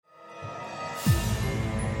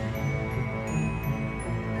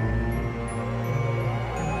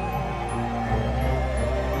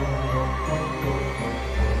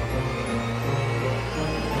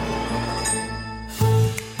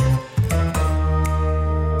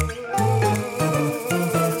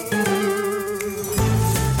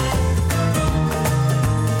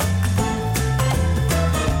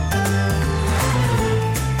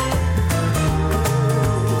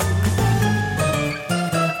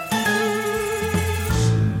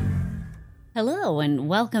Hello, and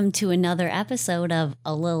welcome to another episode of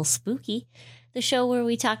A Little Spooky, the show where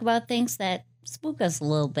we talk about things that spook us a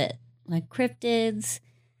little bit, like cryptids,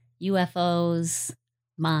 UFOs,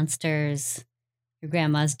 monsters, your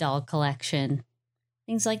grandma's doll collection,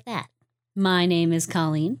 things like that. My name is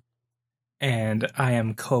Colleen. And I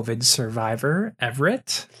am COVID survivor,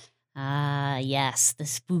 Everett. Ah, yes, the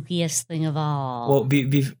spookiest thing of all. Well,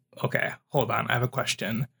 okay, hold on. I have a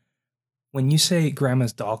question. When you say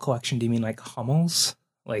grandma's doll collection, do you mean like Hummels?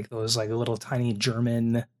 Like those like little tiny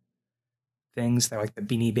German things? They're like the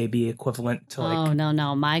Beanie Baby equivalent to like... Oh,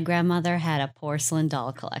 no. My grandmother had a porcelain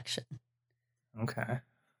doll collection. Okay.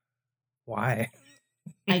 Why?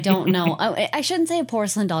 I don't know. I shouldn't say a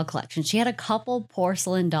porcelain doll collection. She had a couple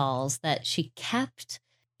porcelain dolls that she kept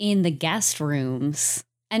in the guest rooms.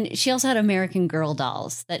 And she also had American Girl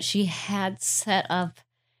dolls that she had set up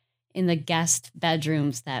in the guest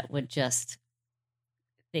bedrooms that would just,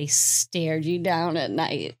 they stared you down at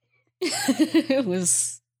night. It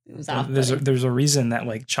was off-putting. There's a reason that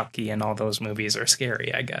like Chucky and all those movies are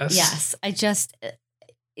scary, I guess. Yes,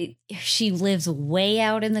 she lives way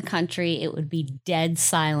out in the country. It would be dead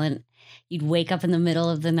silent. You'd wake up in the middle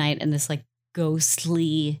of the night and this like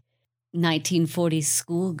ghostly 1940s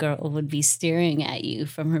schoolgirl would be staring at you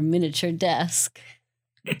from her miniature desk.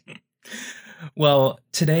 Well,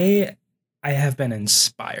 today I have been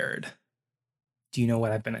inspired. Do you know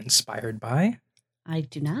what I've been inspired by? I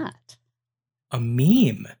do not. A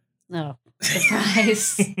meme. Oh,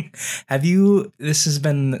 surprise. This has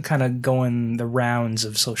been kind of going the rounds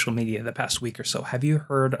of social media the past week or so. Have you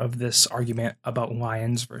heard of this argument about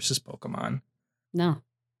lions versus Pokemon? No.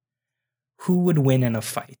 Who would win in a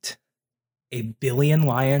fight? A billion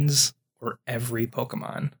lions or every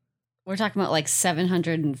Pokemon? We're talking about like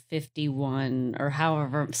 751 or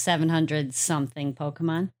however 700 something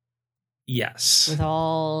Pokemon. Yes. With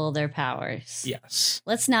all their powers. Yes.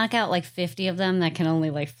 Let's knock out like 50 of them that can only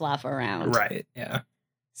like flop around. Right. Yeah.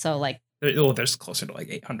 So like. There's closer to like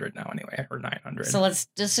 800 now anyway, or 900. So let's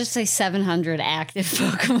just say 700 active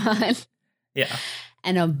Pokemon. Yeah.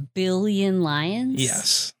 And a billion lions.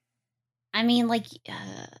 Yes. I mean, like,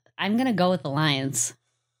 I'm going to go with the lions.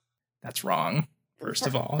 That's wrong. First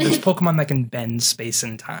of all, there's Pokemon that can bend space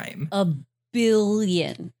and time. A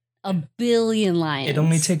billion lions. It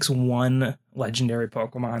only takes one legendary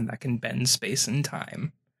Pokemon that can bend space and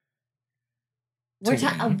time.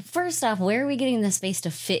 First off, where are we getting the space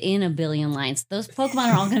to fit in a billion lions? Those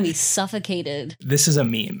Pokemon are all going to be suffocated. This is a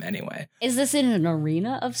meme anyway. Is this in an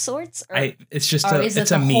arena of sorts?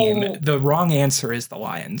 It's a meme. The wrong answer is the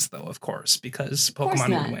lions, though, of course, because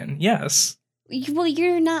Pokemon would win. Yes. Well,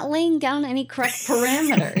 you're not laying down any correct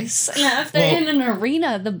parameters. Yeah, if they're in an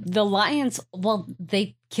arena, the lions,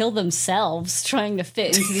 they kill themselves trying to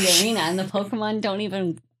fit into the arena, and the Pokemon don't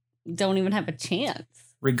even have a chance.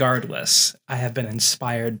 Regardless, I have been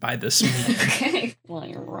inspired by this meme. Okay, well,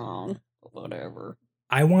 you're wrong. Whatever.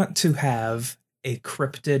 I want to have a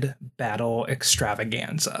cryptid battle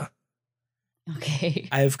extravaganza. Okay.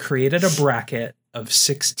 I have created a bracket of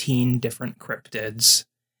 16 different cryptids.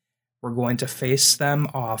 We're going to face them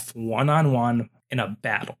off one-on-one in a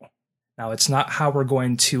battle. Now, it's not how we're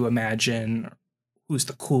going to imagine who's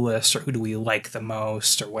the coolest or who do we like the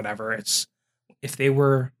most or whatever. It's if they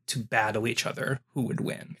were to battle each other, who would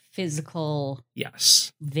win? Physical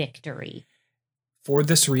victory. For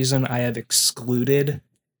this reason, I have excluded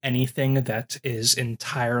anything that is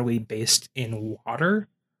entirely based in water,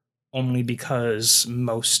 only because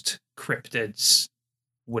most cryptids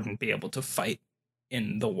wouldn't be able to fight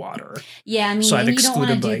in the water. Yeah, I mean, so you don't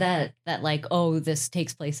want to do that like, oh, this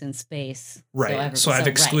takes place in space. Right. So I've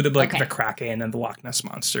excluded the Kraken and the Loch Ness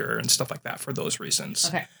Monster and stuff like that for those reasons.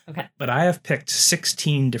 Okay. But I have picked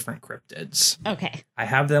 16 different cryptids. Okay. I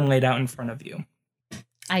have them laid out in front of you.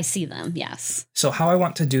 I see them, yes. So how I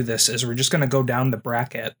want to do this is we're just going to go down the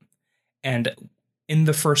bracket, and in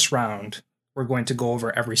the first round, we're going to go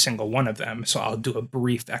over every single one of them. So I'll do a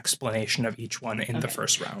brief explanation of each one in the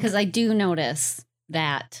first round. Because I do notice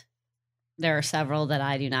that there are several that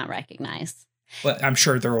I do not recognize. But I'm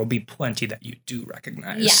sure there will be plenty that you do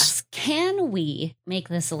recognize. Yes. Can we make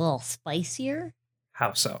this a little spicier?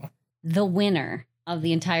 How so? The winner of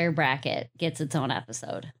the entire bracket gets its own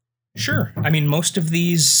episode. Sure. I mean, most of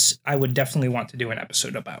these I would definitely want to do an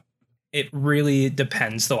episode about. It really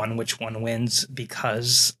depends, though, on which one wins,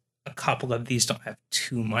 because a couple of these don't have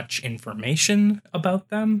too much information about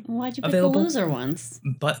them. Why'd you pick the loser ones?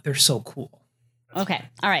 But they're so cool. Okay.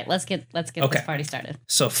 All right. Let's get this party started.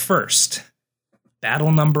 So first,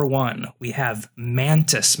 battle number 1, we have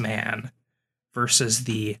Mantis Man versus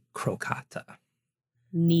the Crocata.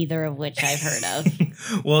 Neither of which I've heard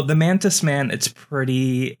of. Well, the mantis man, it's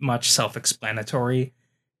pretty much self-explanatory.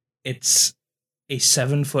 It's a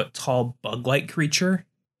 7-foot tall bug-like creature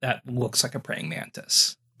that looks like a praying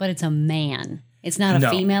mantis. But it's a man. It's not a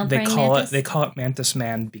female praying mantis? They call it mantis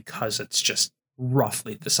man because it's just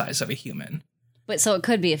roughly the size of a human. But so it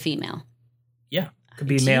could be a female. Yeah. Could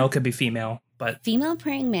be male, could be female, but... Female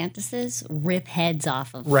praying mantises rip heads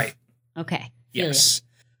off of... Right. Okay. Yes.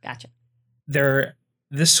 Gotcha.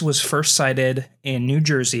 This was first sighted in New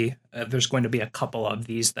Jersey. There's going to be a couple of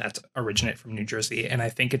these that originate from New Jersey, and I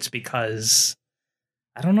think it's because,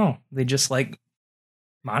 I don't know, they just like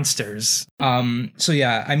monsters. So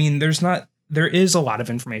yeah, I mean, there is a lot of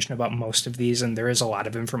information about most of these, and there is a lot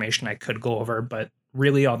of information I could go over, but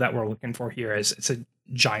really all that we're looking for here is it's a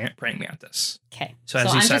giant praying mantis. Okay. So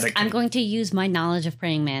as you said, I'm going to use my knowledge of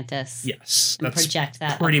praying mantis. Yes. And project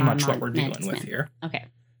that pretty much what we're dealing with here. Okay.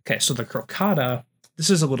 Okay, so the crocata, this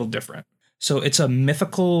is a little different. So it's a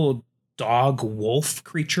mythical dog-wolf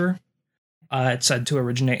creature. It's said to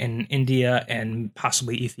originate in India and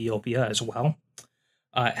possibly Ethiopia as well.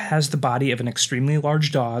 It has the body of an extremely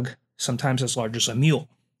large dog, sometimes as large as a mule.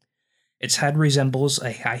 Its head resembles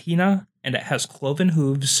a hyena, and it has cloven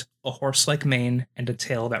hooves, a horse-like mane, and a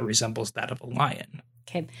tail that resembles that of a lion.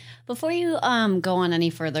 Okay. Before you go on any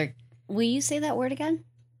further, will you say that word again?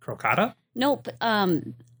 Crocata? Nope.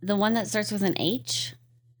 The one that starts with an H?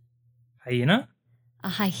 Hyena? A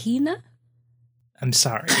hyena? I'm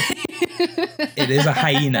sorry. It is a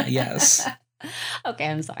hyena, yes. Okay,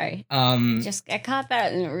 I'm sorry. I caught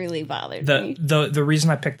that and it really bothered me. The reason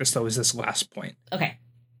I picked this, though, is this last point. Okay.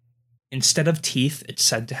 Instead of teeth, it's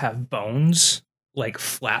said to have bones, like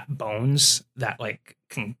flat bones that like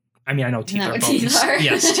can... I mean, I know teeth are bones. Teeth are?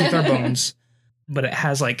 Yes, teeth are bones. But it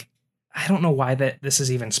has like... I don't know why this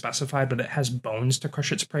is even specified, but it has bones to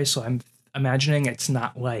crush its prey. So I'm imagining it's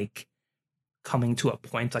not like coming to a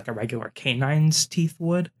point like a regular canine's teeth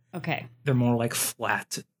would. Okay. They're more like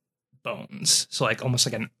flat bones. So like almost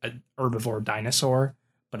like an herbivore dinosaur,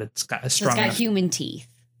 but it's got a strong... It's got human teeth.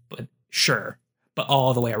 But sure. But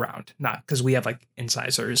all the way around. Not because we have like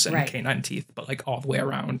incisors and canine teeth, but like all the way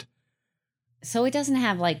around. So it doesn't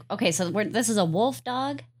have like... Okay, so this is a wolf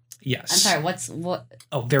dog? Yes. I'm sorry, what?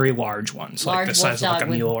 Oh, very large ones, like the size of like a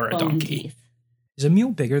mule or a donkey. Teeth. Is a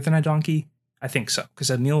mule bigger than a donkey? I think so,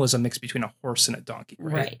 because a mule is a mix between a horse and a donkey,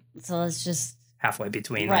 right? Right. So let's just... Halfway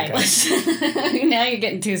between, right. I guess. Now you're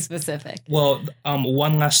getting too specific. Well,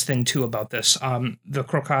 one last thing, too, about this. The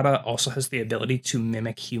crocata also has the ability to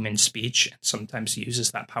mimic human speech and sometimes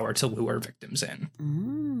uses that power to lure victims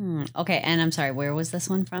in. Okay, and I'm sorry, where was this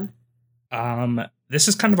one from? This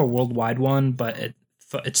is kind of a worldwide one, but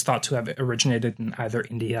it's thought to have originated in either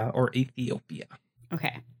India or Ethiopia.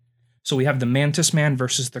 Okay. So we have the mantis man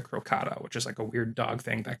versus the crocata, which is like a weird dog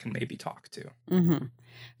thing that can maybe talk to. Mm-hmm.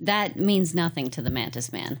 That means nothing to the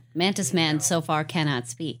mantis man. Mantis man so far cannot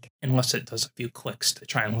speak. Unless it does a few clicks to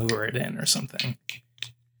try and lure it in or something.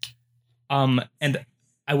 And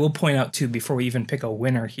I will point out, too, before we even pick a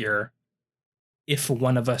winner here, if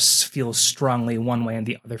one of us feels strongly one way and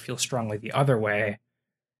the other feels strongly the other way,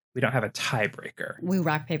 we don't have a tiebreaker. We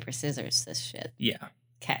rock, paper, scissors this shit. Yeah.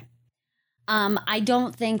 Okay. I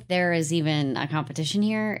don't think there is even a competition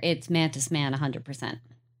here. It's Mantis Man 100%.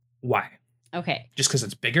 Why? Okay. Just because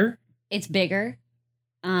it's bigger? It's bigger.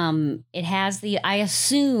 It has I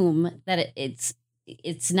assume that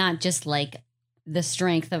it's not just like the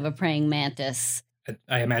strength of a praying mantis.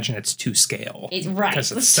 I imagine it's to scale. Right.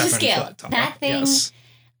 Because it's to 7 scale. foot tall. That thing, yes.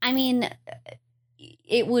 I mean,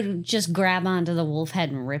 it would just grab onto the wolf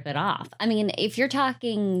head and rip it off. I mean, if you're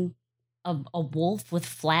talking a wolf with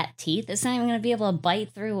flat teeth, it's not even going to be able to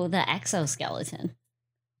bite through the exoskeleton.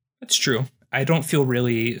 That's true. I don't feel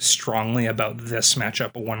really strongly about this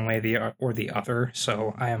matchup one way or the other,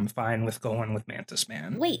 so I am fine with going with Mantis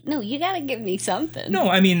Man. Wait, no, you got to give me something. No,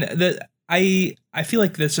 I mean, I feel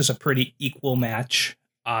like this is a pretty equal match,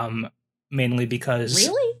 mainly because...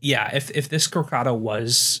 Really? Yeah, if this crocata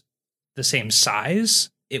was the same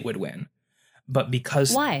size, it would win. But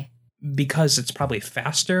because... Why? Because it's probably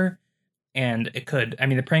faster, and it could... I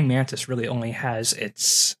mean, the praying mantis really only has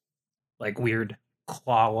its, like, weird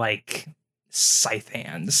claw-like scythe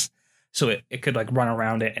hands. So it could, like, run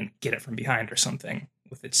around it and get it from behind or something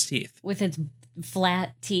with its teeth. With its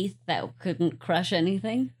flat teeth that couldn't crush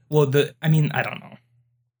anything? Well, I don't know.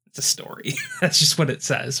 It's a story. That's just what it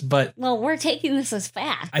says. But well, we're taking this as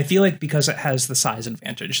fact. I feel like because it has the size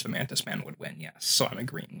advantage, the Mantis Man would win, yes. So I'm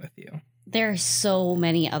agreeing with you. There are so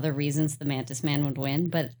many other reasons the Mantis Man would win,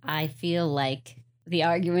 but I feel like the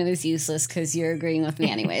argument is useless because you're agreeing with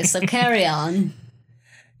me anyway. So carry on.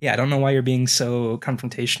 Yeah, I don't know why you're being so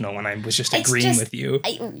confrontational when I was just agreeing with you.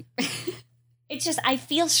 It's just, I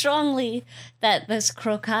feel strongly that this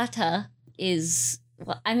crocata is,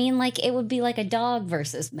 well, I mean, like, it would be like a dog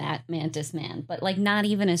versus mantis man, but like not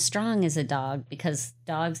even as strong as a dog because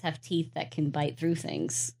dogs have teeth that can bite through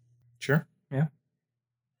things. Sure, yeah.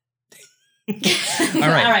 All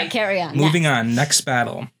right, carry on. Moving on, next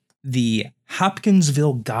battle. The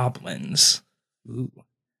Hopkinsville Goblins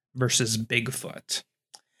versus Bigfoot.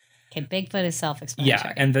 Okay, Bigfoot is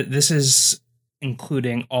self-explanatory. Yeah, and this is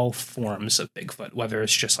including all forms of Bigfoot, whether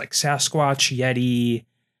it's just like Sasquatch, Yeti,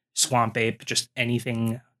 swamp ape, just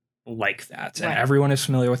anything like that. And everyone is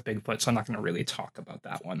familiar with Bigfoot, so I'm not going to really talk about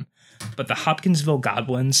that one. But the Hopkinsville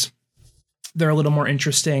Goblins, they're a little more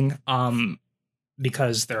interesting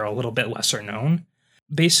because they're a little bit lesser known.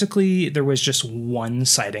 Basically, there was just one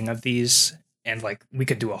sighting of these, and like we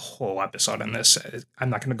could do a whole episode on this. I'm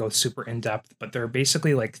not going to go super in depth, but they're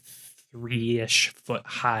basically like 3-ish foot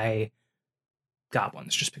high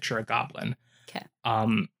goblins. Just picture a goblin. Okay.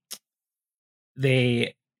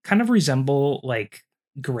 They kind of resemble like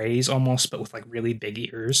grays almost, but with like really big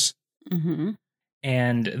ears. Mm-hmm.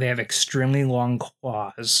 And they have extremely long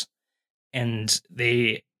claws, and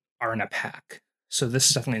they are in a pack. So this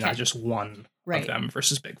is definitely not just one of them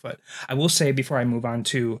versus Bigfoot. I will say before I move on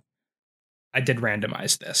to, I did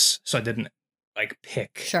randomize this, so I didn't like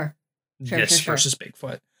pick this versus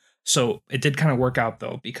Bigfoot. So it did kind of work out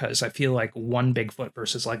though, because I feel like one Bigfoot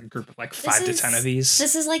versus like a group of like 5 to 10 of these.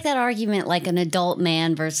 This is like that argument, like an adult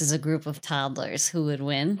man versus a group of toddlers, who would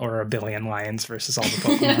win? Or a billion lions versus all the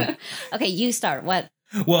Pokemon. Okay, you start. What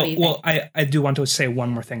do you think? I do want to say one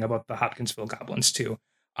more thing about the Hopkinsville Goblins too.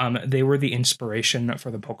 They were the inspiration for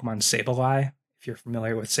the Pokemon Sableye. If you're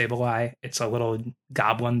familiar with Sableye, it's a little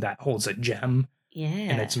goblin that holds a gem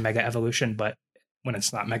in its Mega Evolution, but when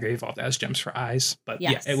it's not Mega Evolved, it has gems for eyes. But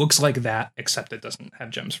yeah, it looks like that, except it doesn't have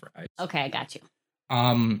gems for eyes. Okay, I got you.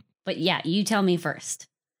 But yeah, you tell me first.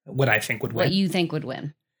 What I think would win. What you think would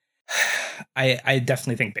win. I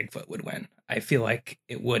definitely think Bigfoot would win. I feel like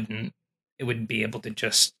it would be able to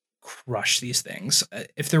just crush these things.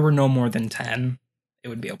 If there were no more than 10, it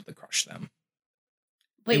would be able to crush them.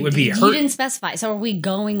 Wait, it would be you didn't specify. So are we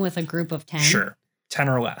going with a group of 10? Sure. 10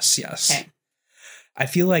 or less, yes. Okay. I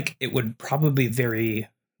feel like it would probably be very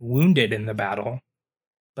wounded in the battle,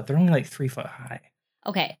 but they're only like 3 foot high.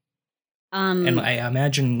 Okay. And I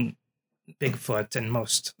imagine Bigfoot in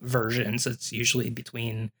most versions, it's usually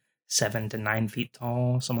between 7 to 9 feet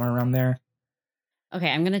tall, somewhere around there. Okay,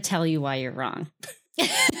 I'm going to tell you why you're wrong.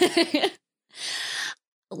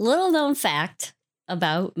 Little known fact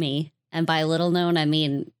about me, and by little known, I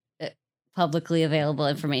mean publicly available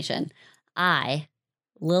information. I,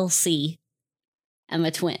 Lil C, am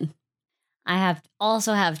a twin. I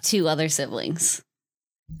also have 2 other siblings,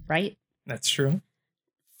 right? That's true.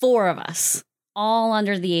 4 of us, all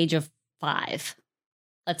under the age of 5,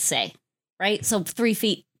 let's say, right? So 3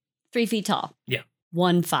 feet tall. Yeah.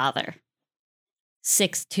 1 father,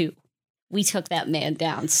 6'2". We took that man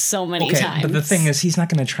down so many times. But the thing is, he's not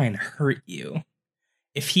going to try and hurt you.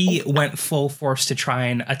 If he went full force to try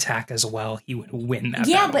and attack as well, he would win that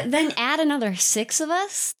battle. But then add another 6 of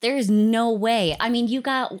us? There's no way. I mean, you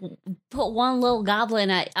put one little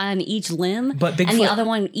goblin on each limb, but Bigfoot, and the other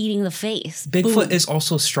one eating the face. Bigfoot is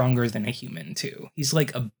also stronger than a human, too. He's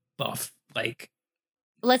like a buff, like...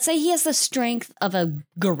 Let's say he has the strength of a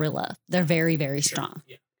gorilla. They're very, very strong.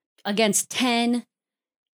 Yeah. Against 10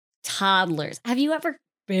 toddlers. Have you ever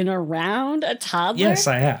been around a toddler? Yes,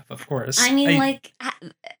 I have, of course. I mean,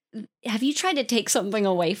 have you tried to take something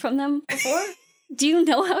away from them before? Do you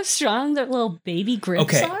know how strong their little baby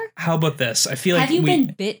grips are? How about this? I feel like have you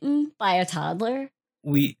been bitten by a toddler?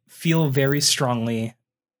 We feel very strongly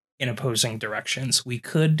in opposing directions. We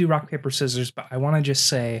could do rock, paper, scissors, but I want to just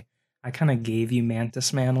say I kind of gave you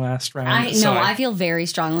Mantis Man last round. I feel very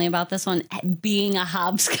strongly about this one. Being a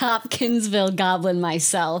Hopkinsville goblin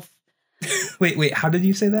myself. Wait, how did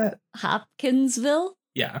you say that? Hopkinsville?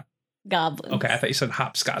 Yeah. Goblin. Okay, I thought you said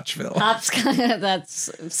Hopscotchville.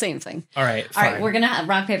 That's same thing. All right, fine. All right, we're going to have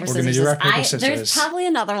rock, paper, scissors. We're going to do rock, paper, scissors. There's probably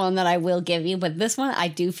another one that I will give you, but this one I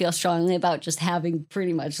do feel strongly about, just having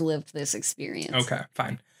pretty much lived this experience. Okay,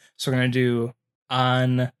 fine. So we're going to do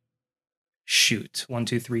on shoot. 1,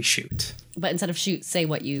 2, 3, shoot. But instead of shoot, say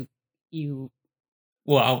what you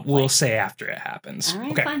Well, we'll say after it happens. All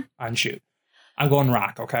right, okay, fine. On shoot. I'm going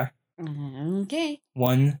rock, okay? Okay.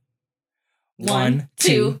 1,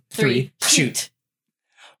 2, 3, shoot.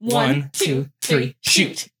 1, 2, 3,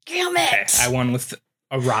 shoot. Damn it! Okay, I won with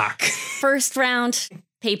a rock. First round,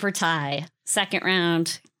 paper tie. Second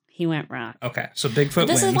round, he went rock. Okay, so Bigfoot wins.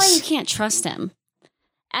 This is why you can't trust him.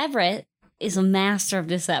 Everett is a master of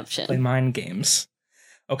Play deception. mind games.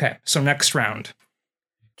 Okay, so next round.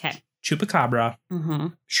 Okay. Chupacabra. Mm-hmm.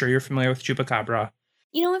 Sure you're familiar with Chupacabra.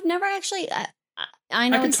 I've never actually... I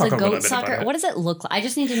know can it's the talk a little goat bit about sucker. it. What does it look like? I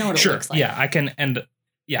just need to know what it Sure, looks like. yeah, I can, and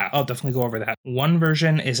yeah, I'll definitely go over that. One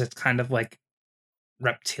version is it's kind of like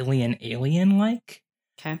reptilian alien-like.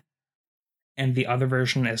 Okay. And the other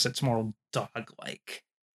version is it's more dog-like.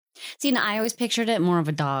 See, now I always pictured it more of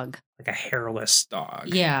a dog. Like a hairless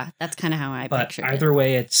dog. Yeah, that's kind of how I But pictured it. either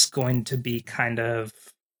way, it's going to be kind of,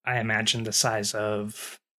 I imagine, the size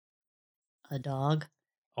of A dog?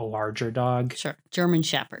 a larger dog. Sure. German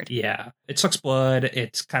Shepherd. Yeah. It sucks blood.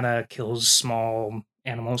 It kind of kills small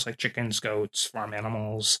animals like chickens, goats, farm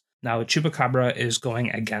animals. Now, Chupacabra is going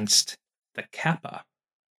against the Kappa,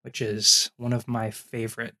 which is one of my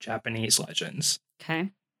favorite Japanese legends.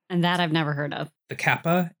 Okay. And that I've never heard of. The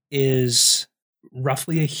Kappa is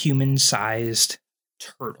roughly a human-sized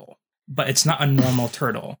turtle, but it's not a normal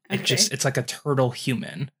turtle. It's like a turtle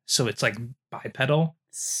human. So it's like bipedal.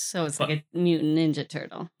 So it's like a mutant ninja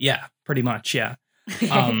turtle. Yeah, pretty much. Yeah.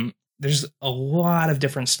 There's a lot of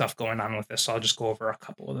different stuff going on with this. So I'll just go over a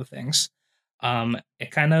couple of the things.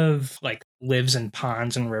 It kind of like lives in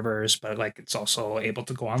ponds and rivers, but like it's also able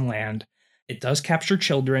to go on land. It does capture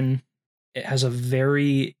children. It has a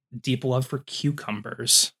very deep love for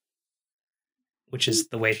cucumbers, which is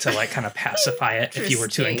the way to like kind of pacify it if you were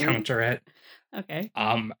to encounter it. Okay.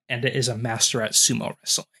 And it is a master at sumo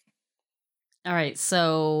wrestling. All right.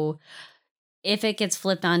 So if it gets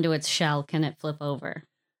flipped onto its shell, can it flip over?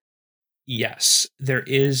 Yes, there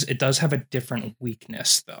is. It does have a different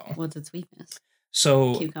weakness, though. What's its weakness?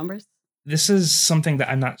 So Cucumbers? This is something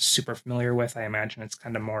that I'm not super familiar with. I imagine it's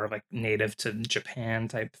kind of more like native to Japan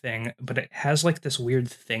type thing, but it has like this weird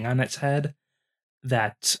thing on its head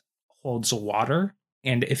that holds water.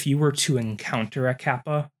 And if you were to encounter a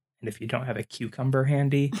Kappa, and if you don't have a cucumber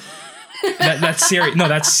handy, that's serious. No,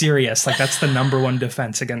 that's serious. Like that's the number one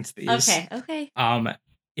defense against these. Okay.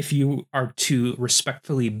 If you are to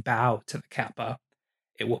respectfully bow to the Kappa,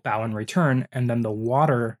 it will bow in return, and then the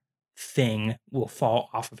water thing will fall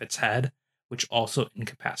off of its head, which also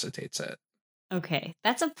incapacitates it. Okay,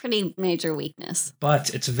 that's a pretty major weakness.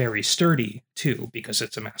 But it's very sturdy, too, because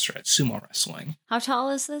it's a master at sumo wrestling. How tall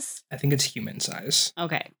is this? I think it's human size.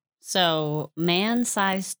 Okay, so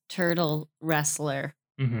man-sized turtle wrestler.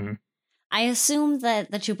 Mm-hmm. I assume that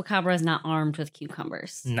the chupacabra is not armed with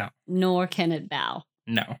cucumbers. No. Nor can it bow.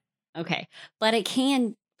 No. Okay, but it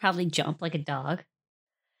can probably jump like a dog.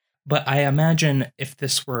 But I imagine if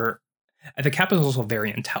this were... The Kappa is also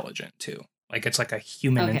very intelligent, too. Like, it's like a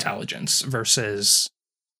human intelligence versus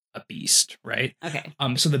a beast, right? Okay.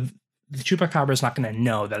 So the chupacabra is not going to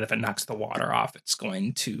know that if it knocks the water off, it's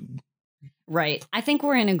going to... Right. I think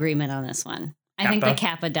we're in agreement on this one. I think the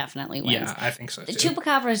Kappa definitely wins. Yeah, I think so, too. The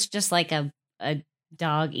chupacabra is just like a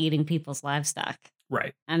dog eating people's livestock.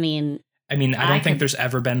 Right. I mean, I don't think there's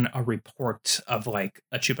ever been a report of, like,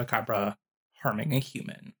 a chupacabra harming a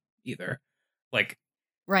human, either. Like...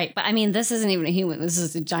 Right, but I mean, this isn't even a human. This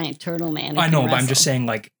is a giant turtle man. I know, but I'm just saying,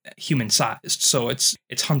 like, human-sized. So it's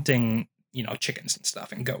hunting, chickens and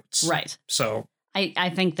stuff and goats. Right. So I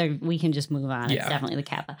think that we can just move on. Yeah. It's definitely the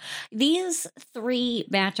Kappa. These three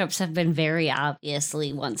matchups have been very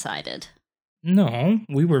obviously one-sided. no,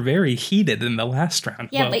 we were very heated in the last round.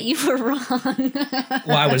 Yeah, but you were wrong.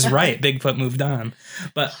 Well, I was right. Bigfoot moved on.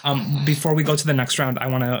 But before we go to the next round, I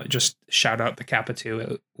want to just shout out the Kappa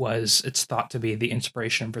 2. It's thought to be the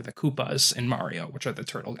inspiration for the Koopas in Mario, which are the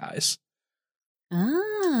turtle guys.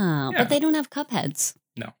 Oh, Yeah. but they don't have cup heads.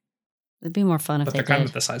 No. It'd be more fun if But they they're did. kind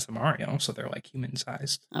of the size of Mario, so they're like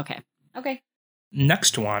human-sized. Okay.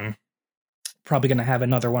 Next one, probably going to have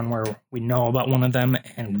another one where we know about one of them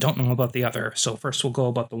and don't know about the other. So first we'll go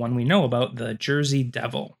about the one we know about, the Jersey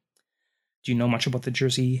Devil. Do you know much about the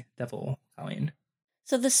Jersey Devil, Colleen?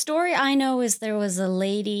 So the story I know is there was a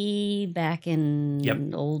lady back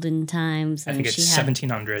in olden times. I think it's she had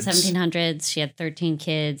 1700s. 1700s. She had 13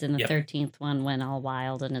 kids, and the Yep. 13th one went all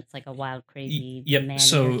wild, and it's like a wild, crazy man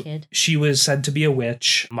So kid. she was said to be a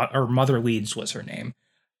witch, or Mother Leeds was her name.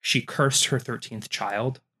 She cursed her 13th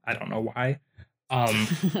child. I don't know why.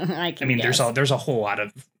 I mean, there's a whole lot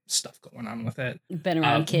of stuff going on with it. Been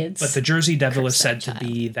around kids. But the Jersey Devil is Curse said that to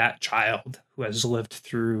be that child who has lived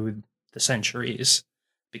through the centuries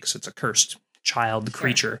because it's a cursed child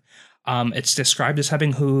creature. It's described as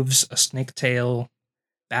having hooves, a snake tail,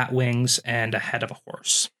 bat wings, and a head of a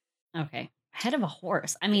horse. Okay. Head of a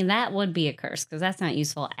horse. I mean, that would be a curse because that's not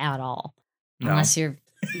useful at all. No. Unless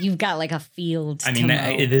you've got like a field. I mean, to mow.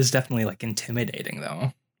 it is definitely like intimidating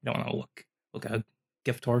though. You don't want to look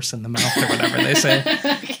gift horse in the mouth or whatever they say.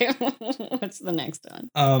 Okay, what's the next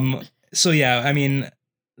one? So yeah, I mean,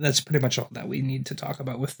 that's pretty much all that we need to talk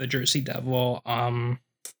about with the Jersey Devil.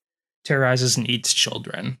 Terrorizes and eats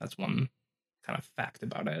children. That's one kind of fact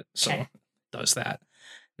about it. So it does that.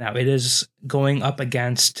 Now it is going up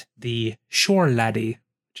against the Shore Laddie,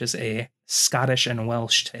 which is a Scottish and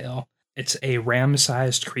Welsh tale. It's a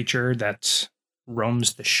ram-sized creature that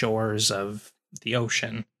roams the shores of the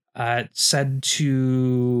ocean. It's said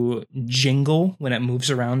to jingle when it moves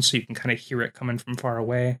around, so you can kind of hear it coming from far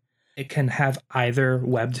away. It can have either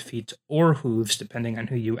webbed feet or hooves, depending on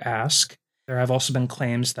who you ask. There have also been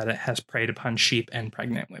claims that it has preyed upon sheep and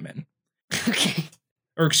pregnant women. Okay.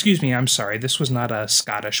 Or excuse me, I'm sorry. This was not a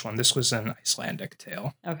Scottish one. This was an Icelandic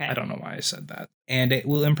tale. Okay. I don't know why I said that. And it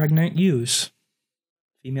will impregnate ewes,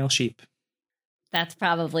 female sheep. That's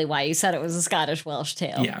probably why you said it was a Scottish Welsh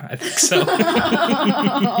tale. Yeah, I think so.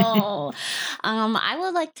 I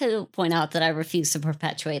would like to point out that I refuse to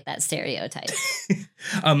perpetuate that stereotype.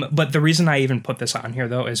 But the reason I even put this on here,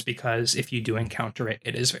 though, is because if you do encounter it,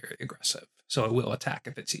 it is very aggressive. So it will attack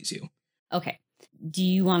if it sees you. Okay. Do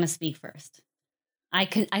you want to speak first? I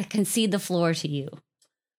concede the floor to you.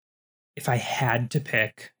 If I had to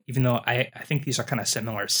pick, even though I think these are kind of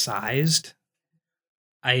similar sized,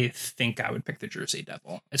 I think I would pick the Jersey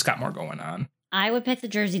Devil. It's got more going on. I would pick the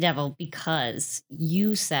Jersey Devil because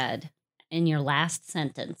you said in your last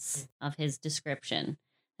sentence of his description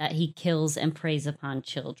that he kills and preys upon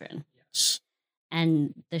children. Yes.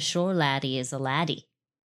 And the Shore Laddie is a laddie,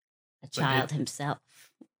 a child himself.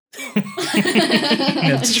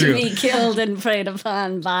 That's true. To be killed and preyed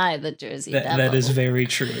upon by the Jersey Devil. That is very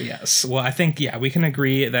true, yes. Well, I think, we can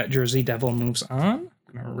agree that Jersey Devil moves on.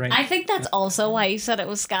 Right. I think that's also why you said it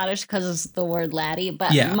was Scottish, because of the word laddie.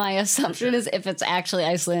 But my assumption is if it's actually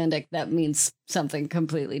Icelandic, that means something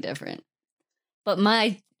completely different. But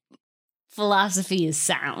my philosophy is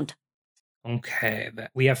sound. Okay.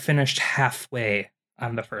 We have finished halfway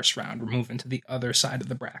on the first round. We're moving to the other side of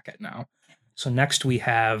the bracket now. So next we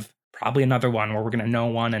have probably another one where we're going to know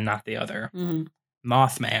one and not the other. Mm-hmm.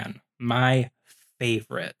 Mothman. My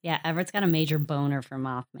favorite. Yeah, Everett's got a major boner for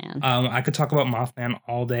Mothman. I could talk about Mothman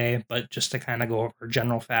all day, but just to kind of go over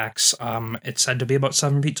general facts, it's said to be about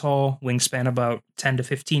 7 feet tall, wingspan about 10 to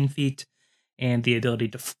 15 feet, and the ability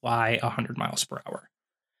to fly 100 miles per hour.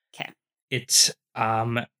 Okay. It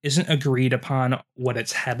isn't agreed upon what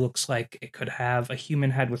its head looks like. It could have a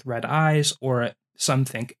human head with red eyes, or some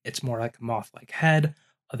think it's more like a moth-like head.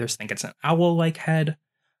 Others think it's an owl-like head.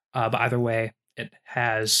 But either way, it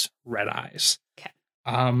has red eyes. Okay.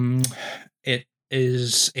 It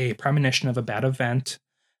is a premonition of a bad event.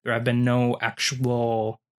 There have been no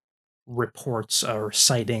actual reports or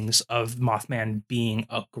sightings of Mothman being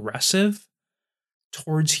aggressive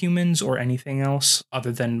towards humans or anything else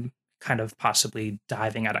other than kind of possibly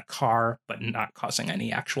diving at a car, but not causing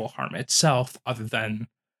any actual harm itself other than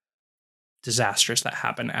disasters that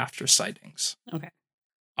happen after sightings. Okay.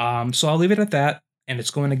 So I'll leave it at that. And it's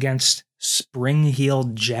going against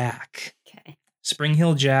Spring-Heeled Jack. Okay.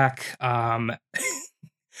 Spring-Heeled Jack,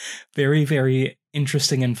 very, very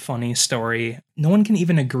interesting and funny story. No one can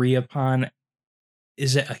even agree upon,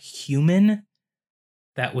 is it a human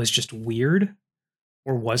that was just weird?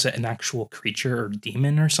 Or was it an actual creature or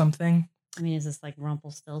demon or something? I mean, is this like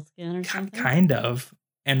Rumpelstiltskin or something? Kind of.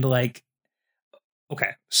 And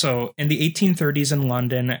okay, so in the 1830s in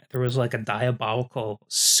London, there was like a diabolical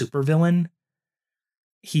supervillain.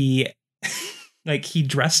 He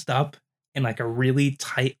dressed up in like a really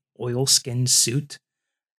tight oilskin suit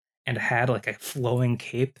and had like a flowing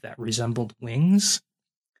cape that resembled wings.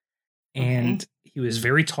 And he was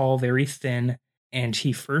very tall, very thin. And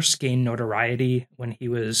he first gained notoriety when he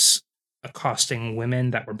was accosting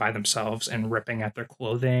women that were by themselves and ripping at their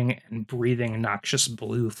clothing and breathing noxious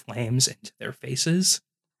blue flames into their faces.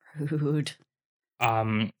 Rude.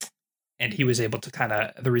 And he was able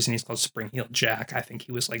to the reason he's called Spring-Heeled Jack, I think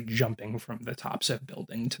he was like jumping from the tops of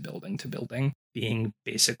building to building to building, being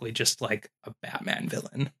basically just like a Batman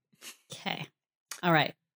villain. Okay. All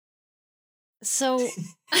right. So,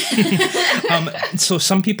 so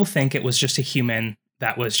some people think it was just a human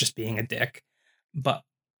that was just being a dick. But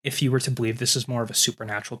if you were to believe this is more of a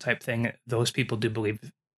supernatural type thing, those people do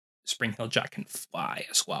believe Spring-Heeled Jack can fly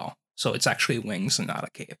as well. So it's actually wings and not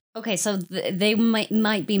a cape. Okay, so they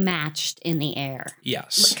might be matched in the air.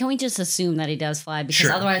 Yes. Can we just assume that he does fly?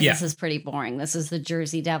 Because otherwise this is pretty boring. This is the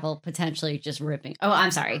Jersey Devil potentially just ripping. Oh,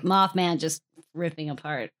 I'm sorry. Mothman just ripping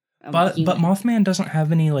apart. But Mothman doesn't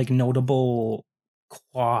have any like notable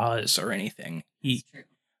claws or anything. That's true.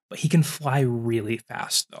 But he can fly really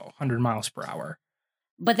fast though, 100 miles per hour.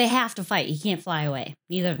 But they have to fight. He can't fly away.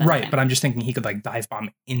 Neither of them Right, can. but I'm just thinking he could like dive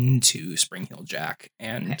bomb into Spring Heel Jack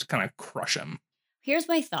and kind of crush him. Here's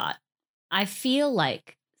my thought. I feel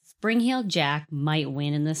like Spring Heel Jack might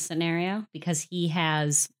win in this scenario because he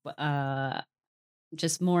has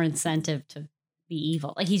just more incentive to be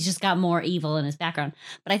evil. Like he's just got more evil in his background.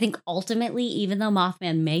 But I think ultimately, even though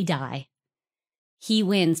Mothman may die, he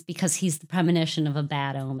wins because he's the premonition of a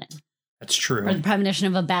bad omen. That's true. Or the premonition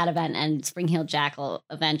of a bad event, and Spring Heel Jack will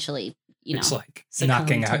eventually, it's like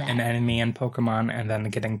knocking out an enemy in Pokemon and then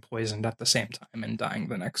getting poisoned at the same time and dying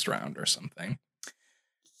the next round or something.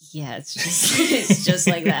 Yeah, it's just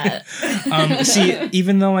like that. See,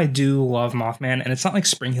 even though I do love Mothman, and it's not like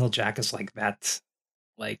Spring Heel Jack is like that,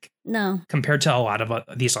 like no, compared to a lot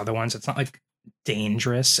of these other ones, it's not like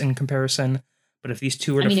dangerous in comparison. But if these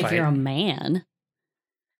two were to fight, if you're a man.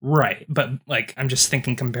 Right, but like I'm just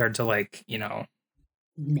thinking compared to like,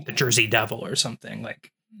 the Jersey Devil or something,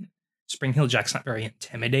 like Spring Heel Jack's not very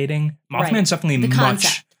intimidating. Mothman's definitely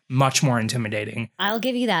much more intimidating. I'll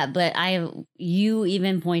give you that, but you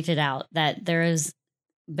even pointed out that there has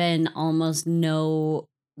been almost no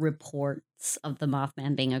reports of the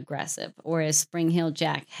Mothman being aggressive, whereas Spring Heel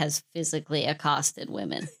Jack has physically accosted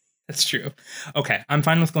women. That's true. Okay, I'm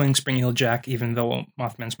fine with going Spring Heel Jack, even though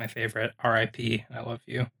Mothman's my favorite. R.I.P. I love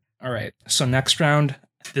you. All right, so next round,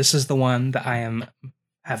 this is the one that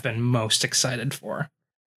have been most excited for.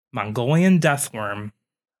 Mongolian Deathworm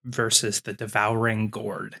versus the Devouring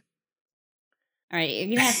Gourd. All right, you're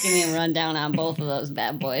going to have to give me a rundown on both of those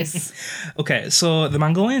bad boys. Okay, so the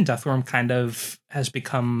Mongolian Deathworm kind of has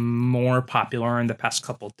become more popular in the past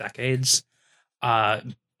couple decades.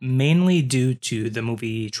 Mainly due to the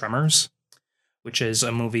movie Tremors, which is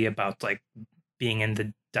a movie about like being in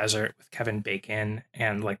the desert with Kevin Bacon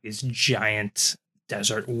and like these giant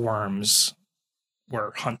desert worms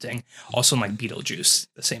were hunting. Also in like Beetlejuice,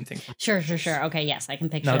 the same thing. Sure. Okay, yes, I can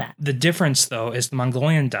picture that. The difference though is the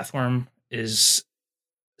Mongolian Deathworm is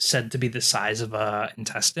said to be the size of a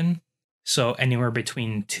intestine. So anywhere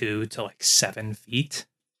between 2 to like 7 feet.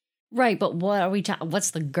 Right, but what are we talking? What's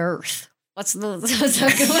the girth? What's our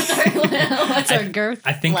girth?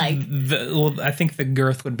 I think I think the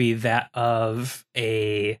girth would be that of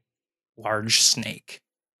a large snake.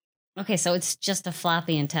 Okay, so it's just a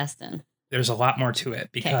floppy intestine. There's a lot more to it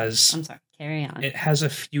because I'm sorry, carry on. It has a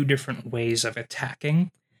few different ways of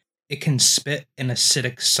attacking. It can spit an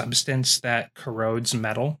acidic substance that corrodes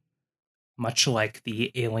metal, much like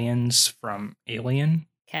the aliens from Alien.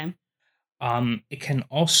 Okay. It can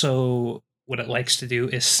also, what it likes to do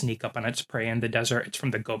is sneak up on its prey in the desert. It's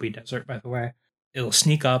from the Gobi Desert, by the way. It'll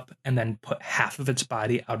sneak up and then put half of its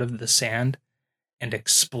body out of the sand and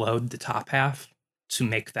explode the top half to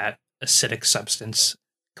make that acidic substance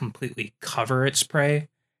completely cover its prey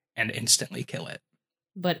and instantly kill it.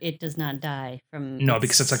 But it does not die from... No,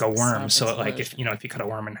 because it's like a worm. So like if you cut a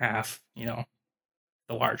worm in half, the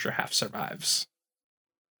larger half survives.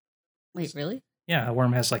 Wait, really? Yeah, a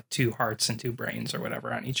worm has like 2 hearts and 2 brains or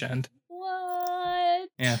whatever on each end. What?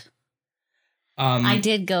 Yeah. I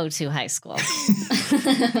did go to high school.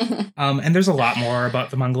 And there's a lot more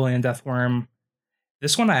about the Mongolian deathworm.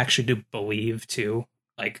 This one I actually do believe too.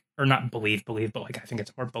 Like, or not believe, but like I think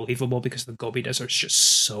it's more believable because the Gobi Desert's just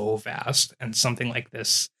so vast, and something like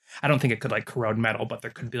this, I don't think it could like corrode metal, but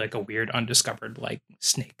there could be like a weird undiscovered like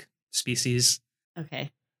snake species.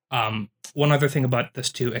 Okay. One other thing about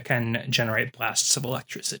this too, it can generate blasts of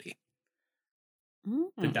electricity.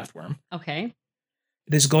 The deathworm. Okay.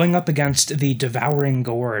 It is going up against the devouring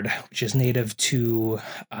gourd, which is native to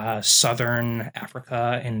southern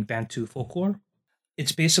Africa in Bantu folklore.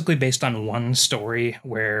 It's basically based on one story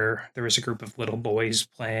where there was a group of little boys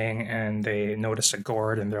playing and they noticed a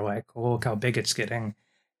gourd and they're like, oh, look how big it's getting.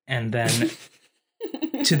 And then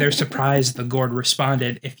to their surprise, the gourd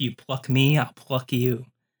responded, if you pluck me, I'll pluck you.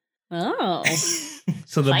 Oh.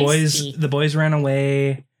 So the boys ran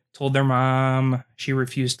away, told their mom. She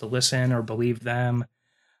refused to listen or believe them.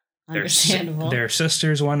 Understandable. Their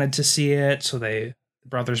sisters wanted to see it, so the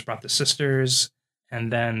brothers brought the sisters,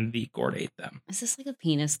 and then the gourd ate them. Is this like a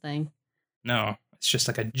penis thing? No, it's just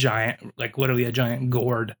like a giant, like literally a giant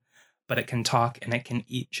gourd, but it can talk and it can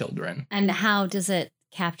eat children. And how does it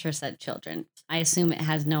capture said children? I assume it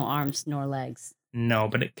has no arms nor legs. No,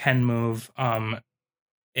 but it can move.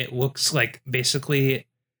 It looks like basically,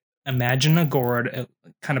 imagine a gourd,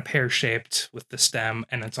 kind of pear-shaped with the stem,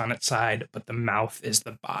 and it's on its side, but the mouth is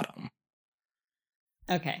the bottom.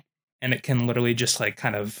 Okay. And it can literally just like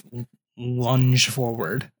kind of lunge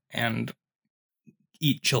forward and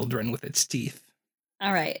eat children with its teeth.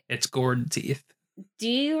 All right. Its gourd teeth. Do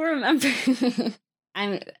you remember?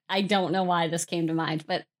 I don't know why this came to mind,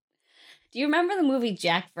 but do you remember the movie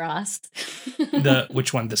Jack Frost?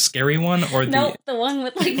 Which one? The scary one or Nope, the one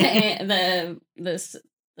with like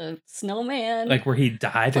the snowman, like where he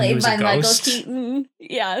died and played he was by a Michael ghost? Keaton.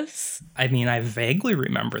 Yes. I mean, I vaguely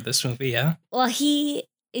remember this movie. Yeah. Well, he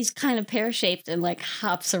is kind of pear-shaped and like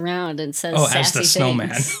hops around and says Oh, sassy as the snowman.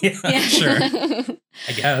 things. Yeah, sure.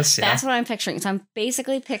 I guess. Yeah. That's what I'm picturing. So I'm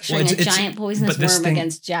basically picturing Well, a giant poisonous worm thing,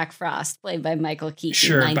 against Jack Frost, played by Michael Keaton,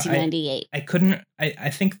 sure, in 1998. I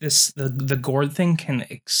think the gourd thing can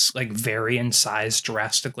like vary in size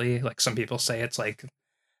drastically. Like some people say it's like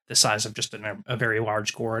the size of just a very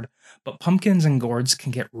large gourd, but pumpkins and gourds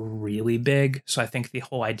can get really big. So I think the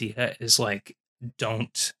whole idea is like,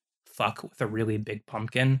 don't fuck with a really big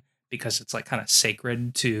pumpkin because it's like kind of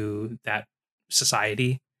sacred to that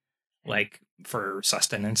society, like for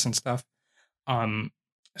sustenance and stuff.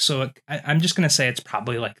 So I'm just gonna say it's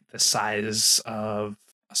probably like the size of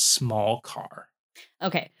a small car.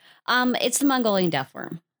 Okay. It's the Mongolian death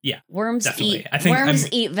worm. Yeah, worms definitely.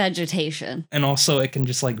 worms eat vegetation, and also it can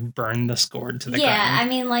just like burn the gourd to the ground. Yeah, I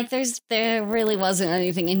mean, like there really wasn't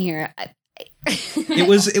anything in here.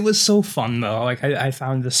 It was so fun though. Like I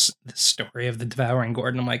found this story of the devouring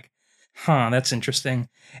gourd, and I'm like, huh, that's interesting.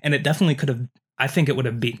 And it definitely could have. I think it would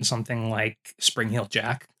have beaten something like Spring Heel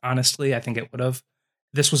Jack. Honestly, I think it would have.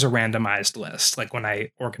 This was a randomized list, like when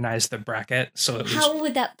I organized the bracket. So it was, how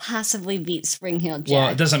would that possibly beat Spring Heel Jack? Well,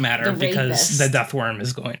 it doesn't matter because rapist? the death worm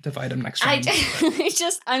is going to fight him next round.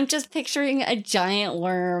 I'm just picturing a giant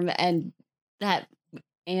worm and that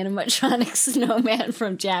animatronic snowman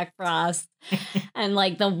from Jack Frost, and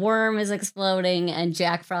like the worm is exploding and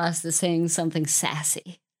Jack Frost is saying something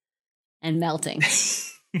sassy and melting.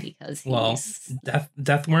 Because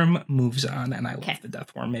death worm moves on, and I love the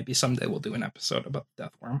death worm. Maybe someday we'll do an episode about the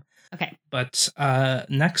death worm. Okay. But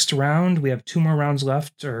next round, we have 2 more rounds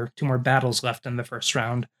left, or 2 more battles left in the first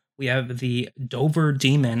round. We have the Dover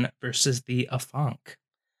Demon versus the Afonk.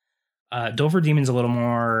 Dover Demon's a little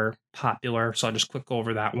more popular, so I'll just quick go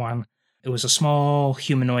over that one. It was a small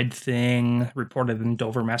humanoid thing reported in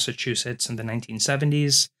Dover, Massachusetts in the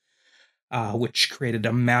 1970s. Which created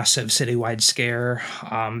a massive citywide scare.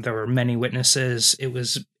 There were many witnesses.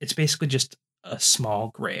 It's basically just a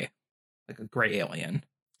small gray, like a gray alien.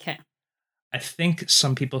 Okay. I think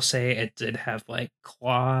some people say it did have like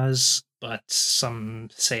claws, but some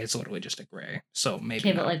say it's literally just a gray. So maybe.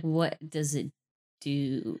 Okay, but like, what does it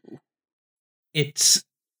do? It's.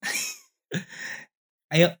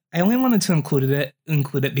 I only wanted to include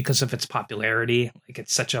it because of its popularity. Like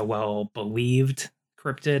it's such a well believed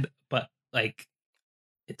cryptid, but like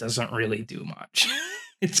it doesn't really do much.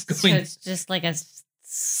 So it's just like a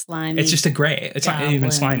slimy. It's just a gray. It's goblin. not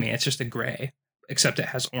even slimy. It's just a gray, except it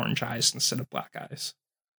has orange eyes instead of black eyes.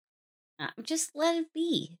 Just let it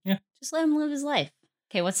be. Yeah. Just let him live his life.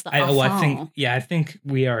 Okay, what's the Afonk? I think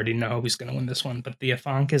we already know who's going to win this one. But the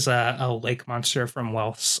Afonk is a lake monster from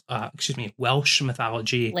Welsh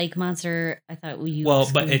mythology. Lake monster. I thought we.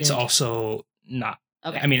 But it's also not.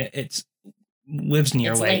 Okay. I mean, it's lives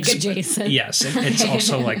near lakes. Lake adjacent. Yes, it's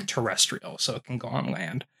also like terrestrial, so it can go on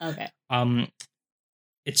land. Okay.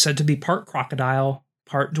 It's said to be part crocodile,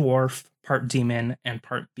 part dwarf, part demon, and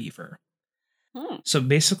part beaver. So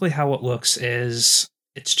basically how it looks is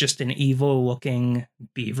it's just an evil looking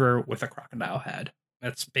beaver with a crocodile head.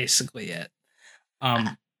 That's basically it.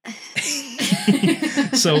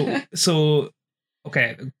 So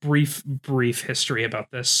okay, brief history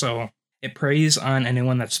about this. So it preys on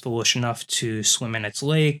anyone that's foolish enough to swim in its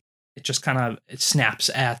lake. It just it snaps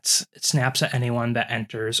at anyone that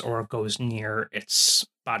enters or goes near its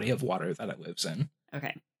body of water that it lives in.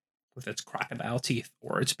 Okay. With its crocodile teeth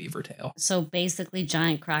or its beaver tail. So basically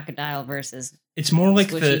giant crocodile versus it's more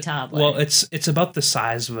like toddler. Well, it's about the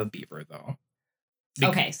size of a beaver though.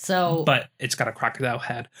 Okay, so but it's got a crocodile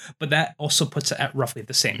head. But that also puts it at roughly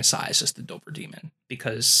the same size as the Dover Demon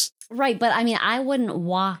because right, but I mean I wouldn't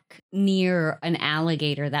walk near an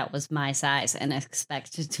alligator that was my size and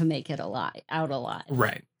expect to make it out alive.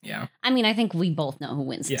 Right. Yeah. I mean, I think we both know who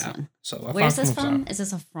wins this one. So where's this from? Is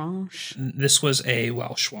this a French? This was a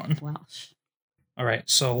Welsh one. Welsh. All right.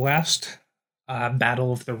 So last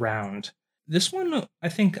battle of the round. This one, I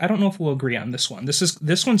don't know if we'll agree on this one.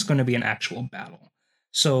 This one's going to be an actual battle.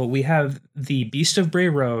 So we have the Beast of Bray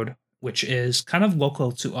Road, which is kind of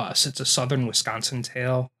local to us. It's a southern Wisconsin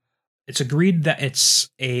tale. It's agreed that it's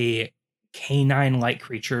a canine-like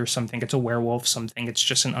creature. Some think it's a werewolf. Some think it's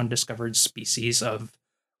just an undiscovered species of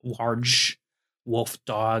large wolf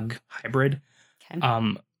dog hybrid. Okay.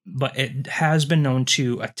 but it has been known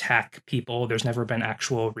to attack people. There's never been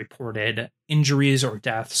actual reported injuries or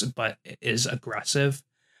deaths, but it is aggressive.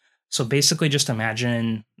 So basically, just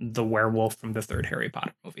imagine the werewolf from the third Harry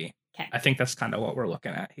Potter movie. Okay. I think that's kind of what we're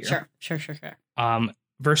looking at here. Sure.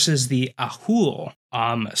 Versus the Ahul,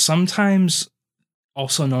 sometimes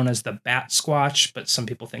also known as the Bat Squatch, but some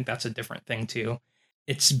people think that's a different thing too.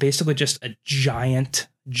 It's basically just a giant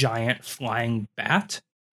flying bat,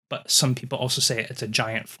 but some people also say it's a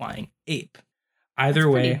giant flying ape. Either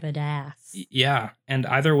that's way, pretty badass. Yeah, and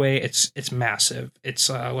either way, it's massive. It's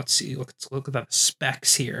let's look at the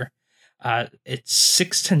specs here. It's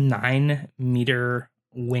 6 to 9 meter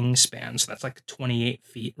wingspan, so that's like 28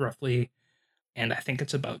 feet roughly, and I think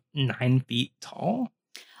it's about 9 feet tall.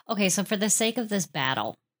 Okay, so for the sake of this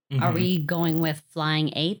battle, are we going with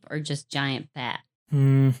flying ape or just giant bat?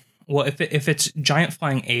 Well, if it's giant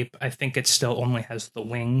flying ape, I think it still only has the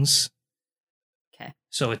wings. Okay.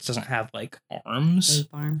 So it doesn't have like arms. Ape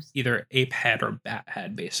arms. Either ape head or bat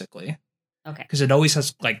head, basically. Okay. Because it always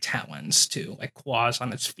has like talons too, like claws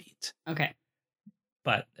on its feet. Okay.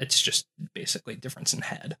 But it's just basically difference in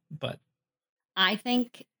head. But I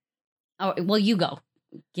think. Oh well, you go.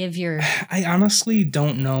 Give your. I honestly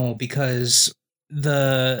don't know because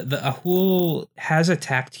the Ahul has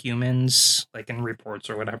attacked humans, like in reports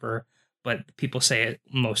or whatever, but people say it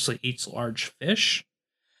mostly eats large fish.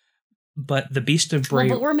 But the Beast of Bray...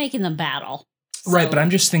 Well, but we're making the battle. So... Right, but I'm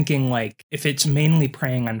just thinking, like, if it's mainly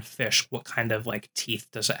preying on fish, what kind of, like, teeth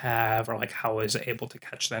does it have? Or, like, how is it able to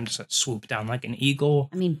catch them? Does it swoop down like an eagle?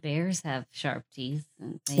 I mean, bears have sharp teeth.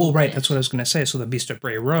 Well, right, that's what I was going to say. So the Beast of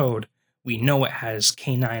Bray Road, we know it has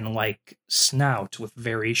canine-like snout with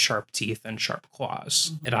very sharp teeth and sharp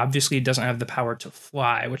claws. Mm-hmm. It obviously doesn't have the power to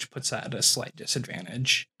fly, which puts that at a slight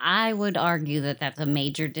disadvantage. I would argue that that's a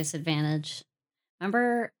major disadvantage.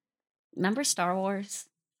 Remember Star Wars?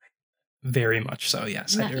 Very much so,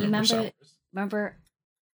 yes. I do remember Star Wars. Remember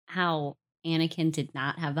how Anakin did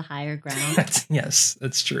not have the higher ground? Yes,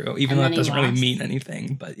 that's true. Even though that doesn't really mean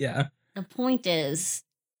anything, but yeah. The point is,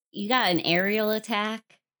 you got an aerial attack.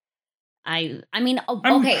 I mean,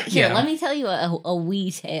 okay, here, let me tell you a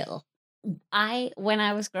wee tale. When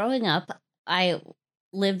I was growing up, I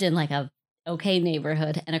lived in like a okay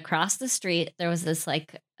neighborhood, and across the street, there was this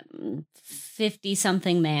like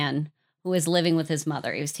 50-something man who was living with his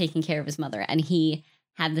mother. He was taking care of his mother, and he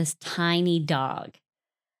had this tiny dog.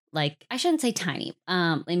 Like, I shouldn't say tiny,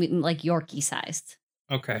 like Yorkie sized.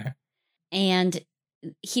 Okay. And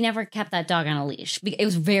he never kept that dog on a leash. It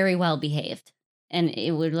was very well behaved. And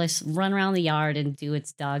it would just run around the yard and do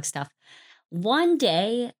its dog stuff. One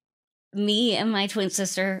day, me and my twin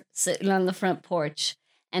sister sitting on the front porch,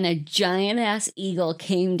 and a giant-ass eagle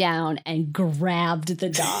came down and grabbed the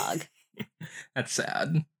dog. That's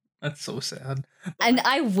sad. That's so sad. And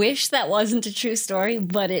I wish that wasn't a true story,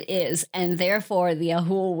 but it is. And therefore, the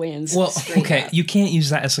Ahul wins. Well, okay, you can't use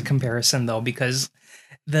that as a comparison, though, because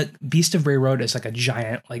the Beast of Bray Road is like a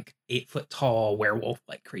giant, like 8-foot tall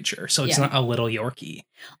werewolf-like creature. So it's not a little Yorkie.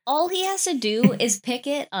 All he has to do is pick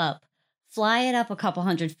it up, fly it up a couple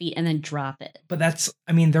hundred feet, and then drop it. But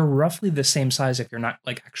they're roughly the same size if you're not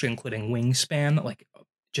like actually including wingspan, like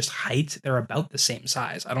just height. They're about the same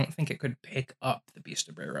size. I don't think it could pick up the Beast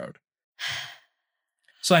of Bray Road.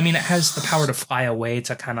 So, I mean, it has the power to fly away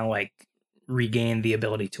to kind of like regain the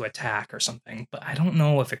ability to attack or something, but I don't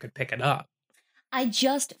know if it could pick it up. I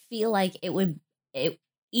just feel like even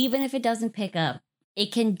if it doesn't pick up,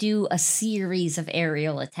 it can do a series of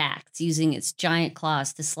aerial attacks using its giant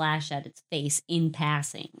claws to slash at its face in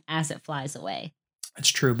passing as it flies away. It's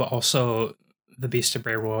true, but also the Beast of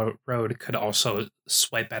Bray Road could also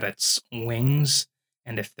swipe at its wings,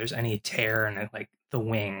 and if there's any tear in it, like the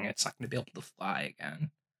wing, it's not going to be able to fly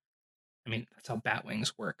again. I mean, that's how bat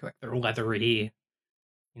wings work. Like, they're leathery.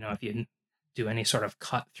 You know, if you do any sort of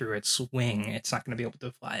cut through its wing, it's not going to be able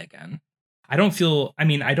to fly again. I don't feel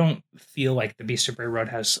like the Beast of Bray Road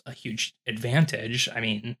has a huge advantage. I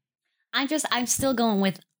mean, I'm still going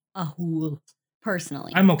with Ahul,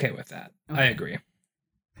 personally. I'm okay with that. Okay. I agree.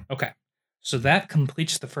 Okay. So that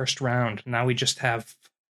completes the first round. Now we just have,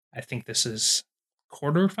 I think this is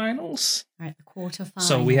quarterfinals. All right, the quarterfinals.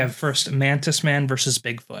 So we have first Mantis Man versus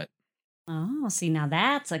Bigfoot. Oh, see, now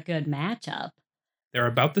that's a good matchup. They're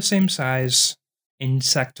about the same size.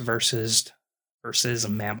 Insect versus a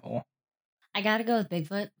mammal. I gotta go with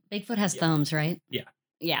Bigfoot. Bigfoot has thumbs, right? Yeah.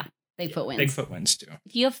 Yeah, Bigfoot wins. Bigfoot wins too.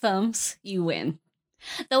 If you have thumbs, you win.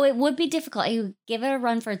 Though it would be difficult. I would give it a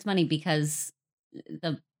run for its money because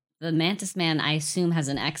the Mantis Man, I assume, has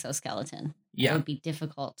an exoskeleton. Yeah. It would be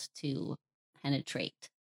difficult to penetrate.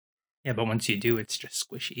 Yeah, but once you do, it's just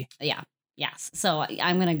squishy. Yeah. Yes. So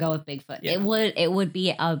I'm going to go with Bigfoot. Yeah. It would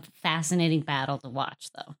be a fascinating battle to watch,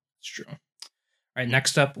 though. It's true. All right,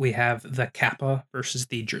 next up we have the Kappa versus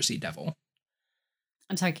the Jersey Devil.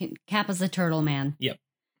 I'm sorry, Kappa's the turtle man. Yep.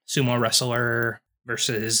 Sumo wrestler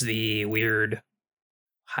versus the weird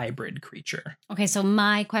hybrid creature. Okay, so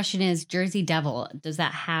my question is, Jersey Devil, does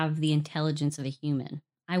that have the intelligence of a human?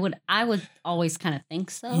 I would always kind of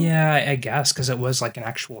think so. Yeah, I guess, because it was like an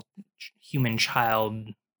actual human child,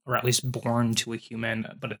 or at least born to a human,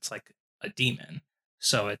 but it's like a demon.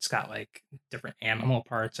 So it's got like different animal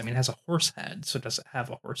parts. I mean, it has a horse head, so does it have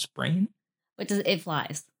a horse brain? But it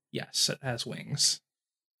flies? Yes, it has wings.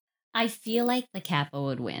 I feel like the Kappa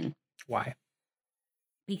would win. Why?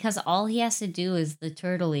 Because all he has to do is the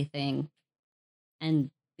turtley thing and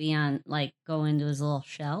be on, like, go into his little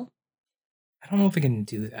shell. I don't know if it can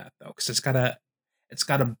do that though, because it's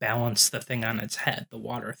gotta balance the thing on its head, the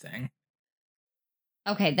water thing.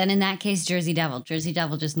 Okay, then in that case, Jersey Devil. Jersey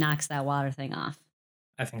Devil just knocks that water thing off.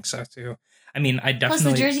 I think so too. I mean, I definitely.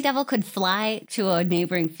 Plus, the Jersey Devil could fly to a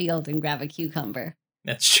neighboring field and grab a cucumber.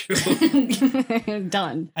 That's true.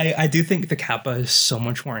 Done. I do think the Kappa is so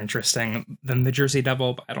much more interesting than the Jersey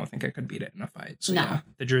Devil, but I don't think I could beat it in a fight. So No. yeah,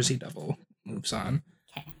 the Jersey Devil moves on.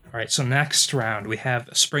 Okay. All right, so next round we have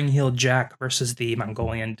Spring-Heeled Jack versus the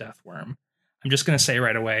Mongolian Deathworm. I'm just gonna say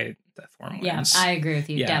right away, Deathworm wins. Yeah, I agree with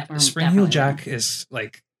you. Yeah, Deathworm Spring-Heeled definitely Jack is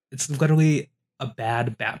like, it's literally a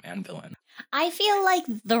bad Batman villain. I feel like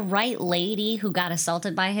the right lady who got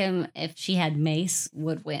assaulted by him, if she had mace,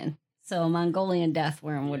 would win. So a Mongolian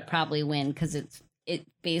Deathworm would probably win because it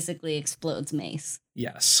basically explodes mace.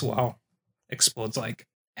 Yes, well, explodes like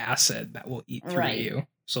acid that will eat through you.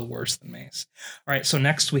 So worse than mace. All right, so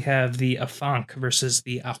next we have the Afank versus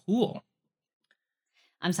the Ahul.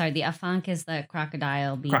 I'm sorry, the Afank is the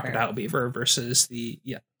crocodile beaver. Crocodile beaver versus the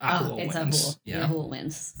Ahul it's wins. Ahul. Yeah. Ahul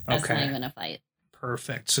wins. That's not even a fight.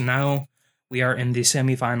 Perfect. So now we are in the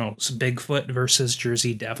semifinals. Bigfoot versus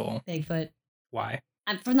Jersey Devil. Bigfoot. Why?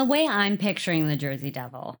 From the way I'm picturing the Jersey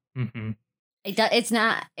Devil, Mm-hmm.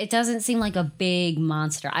 it doesn't seem like a big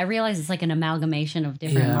monster. I realize it's like an amalgamation of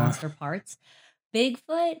different monster parts.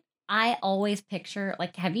 Bigfoot, I always picture,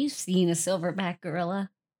 like, have you seen a silverback gorilla?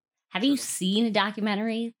 Have you seen a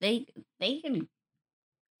documentary? They'll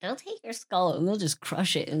take your skull and they'll just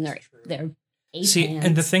crush it in their hands.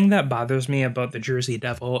 And the thing that bothers me about the Jersey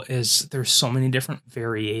Devil is there's so many different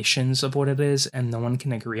variations of what it is, and no one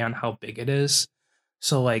can agree on how big it is.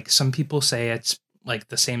 So, like, some people say it's like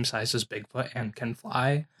the same size as Bigfoot and can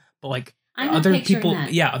fly, but like other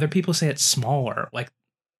people say it's smaller, like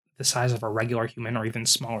the size of a regular human, or even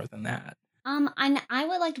smaller than that. And I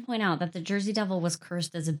would like to point out that the Jersey Devil was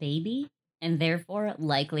cursed as a baby, and therefore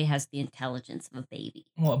likely has the intelligence of a baby.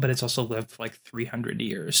 Well, but it's also lived for like 300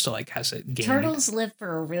 years, so like has it gained... Turtles live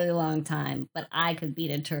for a really long time, but I could beat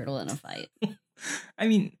a turtle in a fight. I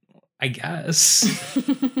mean, I guess.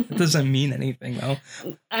 It doesn't mean anything, though.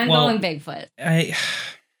 I'm going Bigfoot.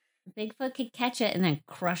 Bigfoot could catch it and then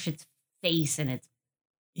crush its face and its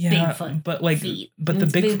Bigfoot but like feet. But the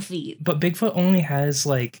big feet. But Bigfoot only has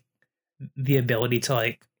like the ability to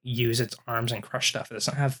like use its arms and crush stuff. It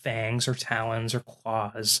doesn't have fangs or talons or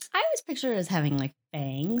claws. I always picture it as having like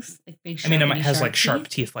fangs, like big. I mean, it might has like sharp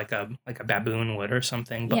teeth, like a baboon would or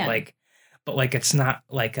something. But like it's not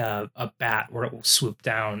like a bat where it will swoop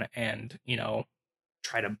down and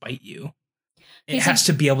try to bite you. It has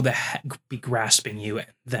to be able to be grasping you and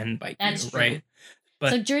then bite you, right? But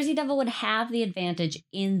so Jersey Devil would have the advantage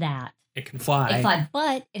in that it can fly.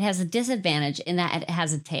 But it has a disadvantage in that it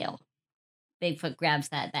has a tail. Bigfoot grabs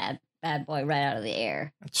that bad boy right out of the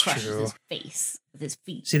air. That's crushes true. His face with his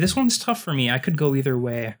feet. See, this one's tough for me. I could go either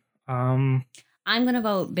way. I'm gonna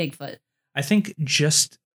vote Bigfoot. I think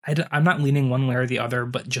I'm not leaning one way or the other,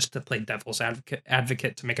 but just to play devil's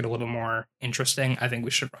advocate to make it a little more interesting, I think we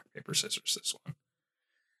should rock, paper, scissors this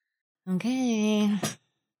one. Okay.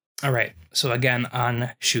 All right. So again,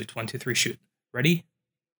 on shoot. 1, 2, 3, shoot. Ready?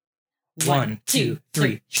 1, 2,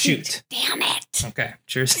 3, shoot. Damn it. Okay.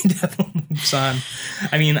 Jersey Devil moves on.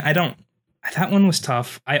 I mean, that one was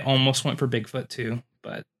tough. I almost went for Bigfoot too,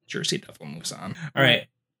 but Jersey Devil moves on. All right.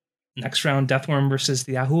 Next round, Deathworm versus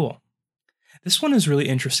the Ahul. This one is really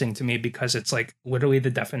interesting to me because it's like literally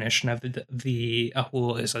the definition of the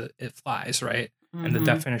Ahul is it flies, right? Mm-hmm. And the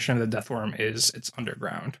definition of the Deathworm is it's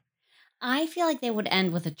underground. I feel like they would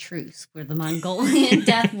end with a truce where the Mongolian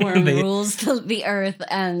Deathworm rules the earth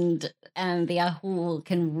and the Ahul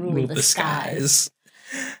can rule the skies.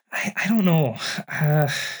 I don't know.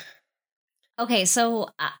 Okay, so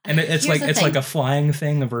and it's like a flying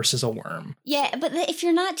thing versus a worm. Yeah, but if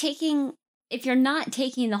you're not taking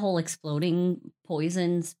the whole exploding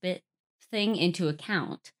poison spit thing into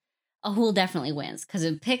account, Ahul definitely wins because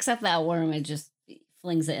it picks up that worm and just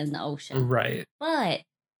flings it in the ocean. Right. But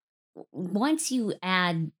once you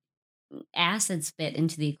add acid spit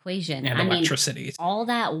into the equation, And electricity. All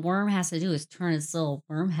that worm has to do is turn its little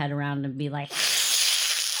worm head around and be like...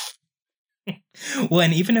 Well,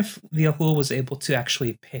 and even if the Ahul was able to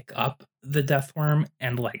actually pick up the death worm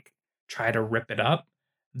and like try to rip it up,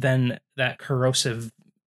 then that corrosive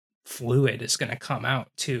fluid is going to come out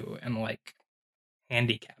too and like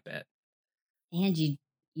handicap it. And you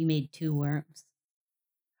made 2 worms.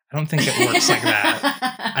 I don't think it works like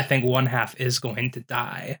that. I think one half is going to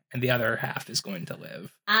die and the other half is going to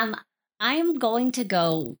live. I'm going to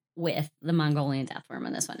go with the Mongolian death worm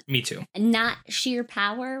on this one. Me too. Not sheer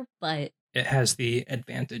power, but it has the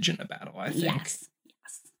advantage in a battle, I think. Yes.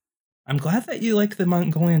 I'm glad that you like the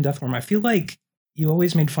Mongolian death worm. I feel like you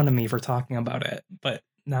always made fun of me for talking about it, but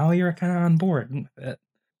now you're kind of on board with it.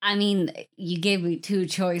 I mean, you gave me 2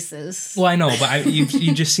 choices. Well, I know, but you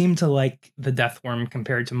just seem to like the death worm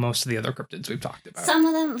compared to most of the other cryptids we've talked about.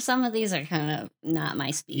 Some of these are kind of not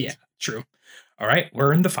my speed. Yeah, true. All right,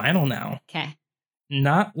 we're in the final now. Okay.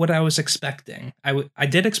 Not what I was expecting. I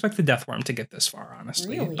did expect the death worm to get this far,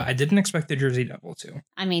 honestly, Really? But I didn't expect the Jersey Devil to.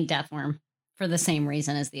 I mean, death worm for the same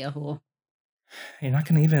reason as the Ahul. You're not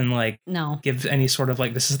going to even no give any sort of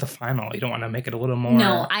this is the final. You don't want to make it a little more.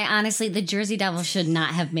 No, I honestly, the Jersey Devil should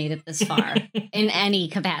not have made it this far in any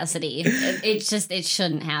capacity. It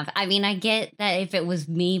shouldn't have. I mean, I get that if it was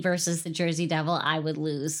me versus the Jersey Devil, I would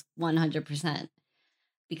lose 100%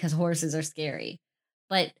 because horses are scary.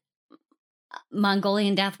 But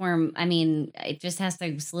Mongolian deathworm, I mean, it just has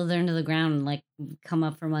to slither into the ground and come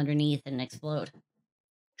up from underneath and explode.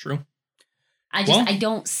 True. I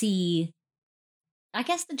don't see. I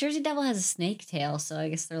guess the Jersey Devil has a snake tail, so I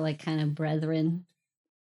guess they're kind of brethren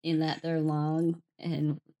in that they're long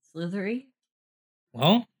and slithery.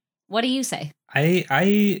 Well, what do you say?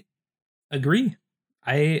 I agree.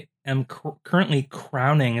 I am currently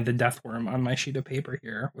crowning the deathworm on my sheet of paper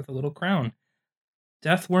here with a little crown.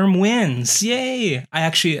 Deathworm wins. Yay! I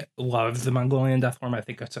actually love the Mongolian deathworm. I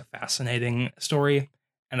think it's a fascinating story,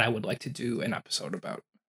 and I would like to do an episode about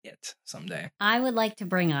it someday. I would like to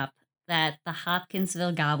bring up that the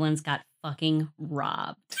Hopkinsville goblins got fucking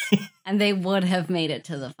robbed, and they would have made it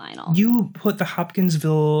to the final. You put the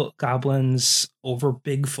Hopkinsville goblins over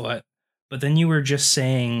Bigfoot, but then you were just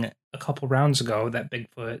saying a couple rounds ago that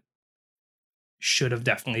Bigfoot should have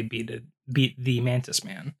definitely beat the Mantis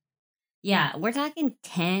Man. Yeah, we're talking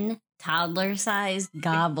 10 toddler-sized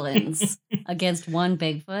goblins against one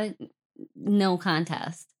Bigfoot. No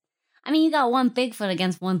contest. I mean, you got one Bigfoot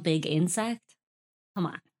against one big insect. Come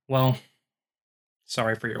on. Well,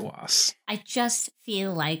 sorry for your loss. I just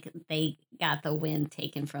feel like they got the win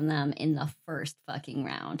taken from them in the first fucking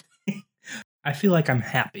round. I feel like I'm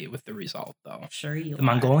happy with the result, though. Sure you are. The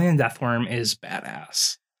Mongolian deathworm is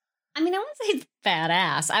badass. I mean, I wouldn't say it's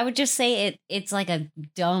badass. I would just say it's like a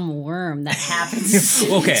dumb worm that happens.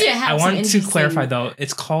 Okay, I want to clarify, though.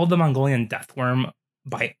 It's called the Mongolian deathworm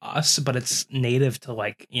by us, but it's native to,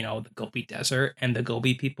 the Gobi Desert, and the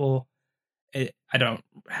Gobi people, I don't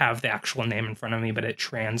have the actual name in front of me, but it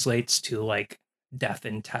translates to, death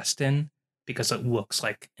intestine because it looks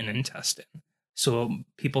like an intestine. So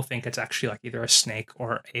people think it's actually, either a snake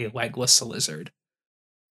or a legless lizard.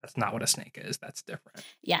 That's not what a snake is. That's different.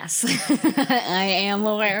 Yes, I am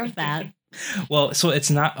aware of that. Well, so it's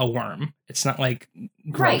not a worm. It's not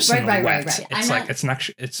gross and wet.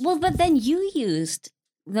 It's well, but then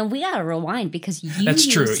then we gotta rewind because that's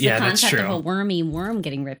used true. The yeah, concept that's true. of a wormy worm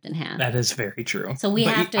getting ripped in half. That is very true. So we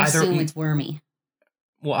have to assume it's wormy.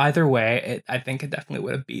 Well, either way, I think it definitely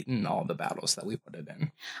would have beaten all the battles that we put it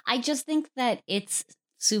in. I just think that its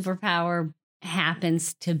superpower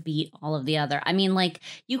happens to beat all of the other. I mean,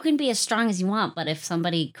 you can be as strong as you want, but if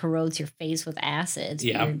somebody corrodes your face with acid,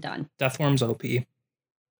 you're done. Deathworm's OP.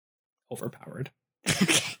 Overpowered.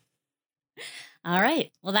 Okay. All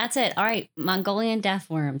right. Well, that's it. All right. Mongolian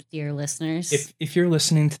deathworm, dear listeners. If you're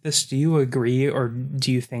listening to this, do you agree, or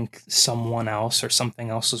do you think someone else or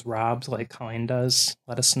something else was robbed like Colleen does?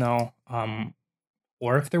 Let us know.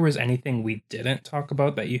 Or if there was anything we didn't talk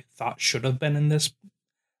about that you thought should have been in this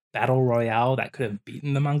battle royale that could have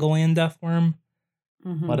beaten the Mongolian deathworm,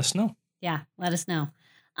 let us know. Yeah, let us know.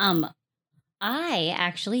 I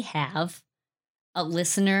actually have a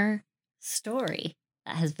listener story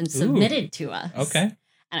that has been submitted to us. Okay.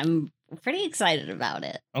 And I'm pretty excited about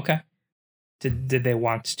it. Okay. Did they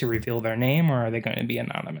want to reveal their name, or are they going to be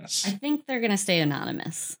anonymous? I think they're going to stay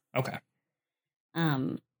anonymous. Okay.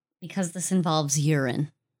 Because this involves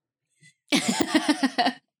urine.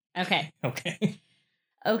 Okay. Okay.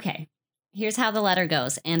 Okay. Here's how the letter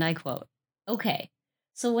goes, and I quote, "Okay,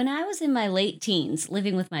 so when I was in my late teens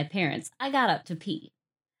living with my parents, I got up to pee.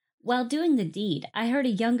 While doing the deed, I heard a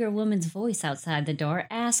younger woman's voice outside the door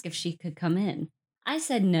ask if she could come in. I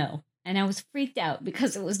said no, and I was freaked out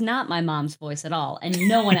because it was not my mom's voice at all, and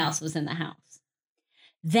no one else was in the house.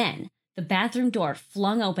 Then, the bathroom door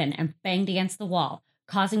flung open and banged against the wall,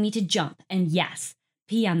 causing me to jump and, yes,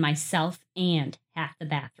 pee on myself and half the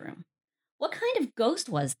bathroom. What kind of ghost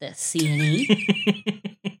was this,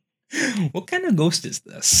 C&E?" What kind of ghost is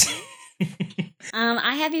this?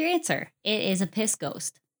 I have your answer. It is a piss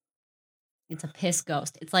ghost. It's a piss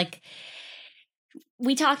ghost. It's like,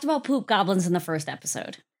 we talked about poop goblins in the first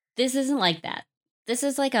episode. This isn't like that. This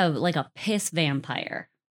is like a piss vampire.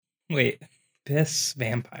 Wait, piss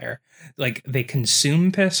vampire? Like they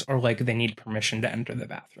consume piss, or like they need permission to enter the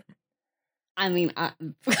bathroom? I mean,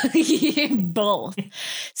 both.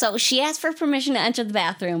 So she asked for permission to enter the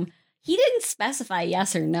bathroom. He didn't specify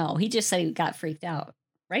yes or no. He just said he got freaked out,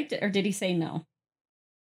 right? Or did he say no?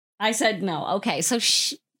 I said no. Okay, so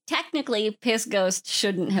technically, piss ghost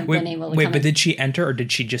shouldn't have been able to come in. Did she enter, or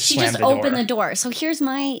did she just slam the door? She just opened the door. So here's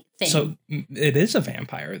my thing. So it is a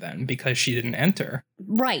vampire then, because she didn't enter.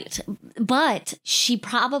 Right. But she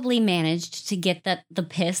probably managed to get the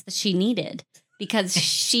piss that she needed, because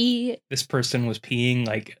this person was peeing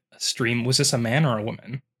like a stream. Was this a man or a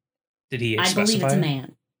woman? Did he specify? I believe it's a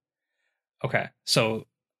man. Okay, so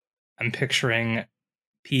I'm picturing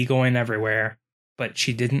pee going everywhere, but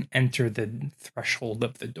she didn't enter the threshold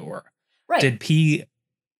of the door. Right. Did pee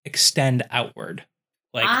extend outward?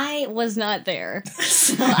 Like, I was not there.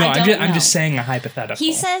 So no, I'm just saying a hypothetical.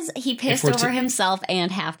 He says he pissed over himself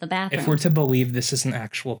and half the bathroom. If we're to believe this is an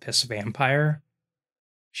actual piss vampire,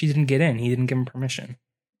 she didn't get in. He didn't give him permission.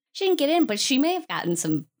 She didn't get in, but she may have gotten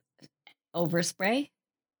some overspray.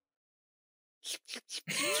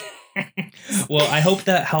 Well, I hope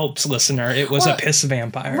that helps, listener. It was a piss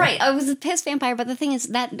vampire. Right, it was a piss vampire, but the thing is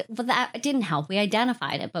that didn't help. We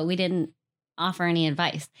identified it, but we didn't offer any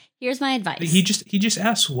advice. Here's my advice. He just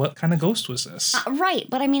asked, what kind of ghost was this? Right,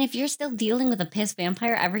 but I mean, if you're still dealing with a piss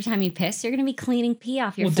vampire, every time you piss, you're going to be cleaning pee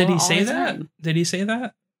off your floor. Did he say that? Did he say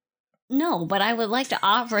that? No, but I would like to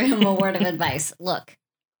offer him a word of advice. Look,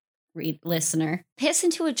 listener, piss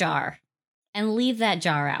into a jar and leave that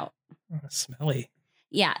jar out. Oh, smelly.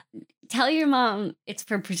 Yeah. Tell your mom it's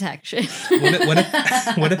for protection.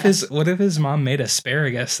 What if his mom made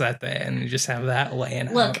asparagus that day and you just have that laying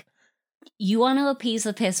out? Look, you want to appease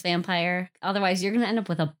the piss vampire. Otherwise, you're going to end up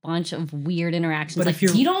with a bunch of weird interactions. But if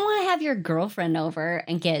you don't want to have your girlfriend over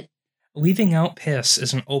and get... Leaving out piss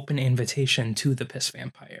is an open invitation to the piss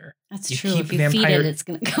vampire. That's true. If you feed it, it's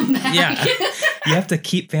going to come back. Yeah. You have to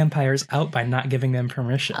keep vampires out by not giving them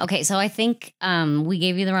permission. Okay, so I think we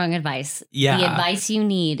gave you the wrong advice. Yeah. The advice you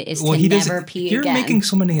need is to never pee again. You're making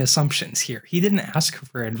so many assumptions here. He didn't ask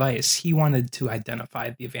for advice. He wanted to identify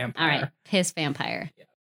the vampire. All right, piss vampire. Yeah.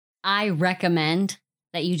 I recommend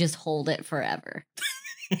that you just hold it forever.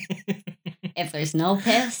 If there's no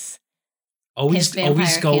piss, piss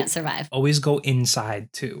vampire can't survive. Always go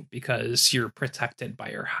inside too, because you're protected by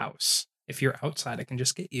your house. If you're outside, it can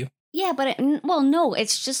just get you. Yeah, but no,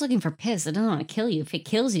 it's just looking for piss. It doesn't want to kill you. If it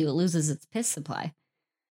kills you, it loses its piss supply.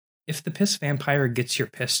 If the piss vampire gets your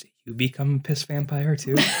piss, you become a piss vampire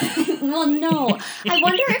too? Well, no. I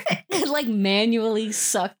wonder if it could like manually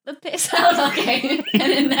suck the piss out. Okay.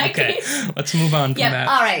 And in that case, let's move on from that.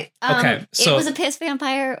 All right. Okay. So it was a piss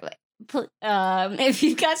vampire. If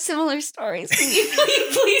you've got similar stories, can you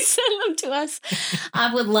please send them to us?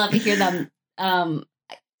 I would love to hear them.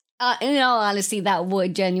 In all honesty, that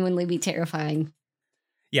would genuinely be terrifying.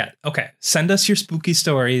 Yeah. Okay. Send us your spooky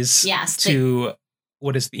stories. Yes. To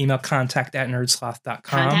what is the email? contact@nerdsloth.com.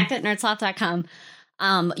 Contact@nerdsloth.com.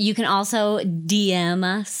 You can also DM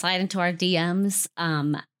us, slide into our DMs.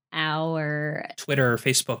 Our Twitter,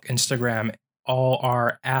 Facebook, Instagram, all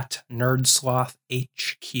are at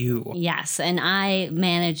NerdslothHQ. Yes. And I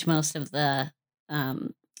manage most of the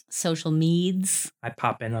social meds. I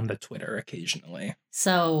pop in on the Twitter occasionally.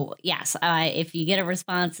 So yes, if you get a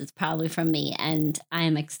response, it's probably from me, and I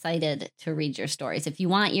am excited to read your stories. If you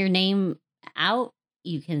want your name out,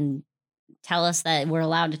 you can tell us that we're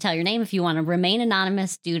allowed to tell your name. If you want to remain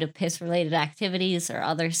anonymous due to piss-related activities or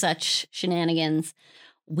other such shenanigans,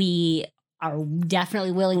 we are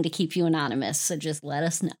definitely willing to keep you anonymous. So just let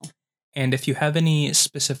us know. And if you have any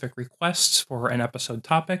specific requests for an episode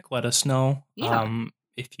topic, let us know. Yeah.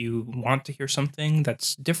 If you want to hear something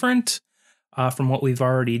that's different from what we've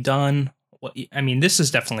already done. This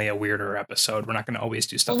is definitely a weirder episode. We're not going to always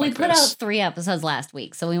do stuff like this. We put out 3 episodes last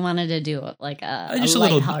week, so we wanted to do like a just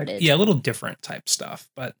lighthearted. a little different type stuff.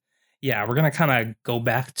 But Yeah, we're going to kind of go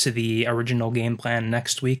back to the original game plan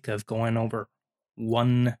next week of going over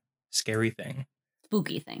one scary thing.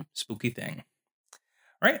 Spooky thing.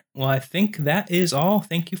 All right. Well, I think that is all.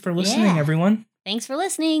 Thank you for listening, everyone. Thanks for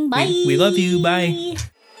listening. Bye. We love you. Bye.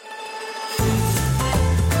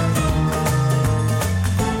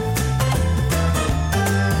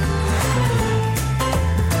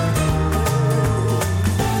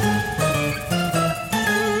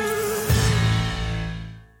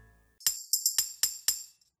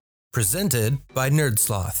 Presented by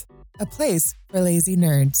Nerdsloth, a place for lazy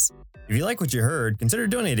nerds. If you like what you heard, consider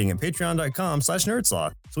donating at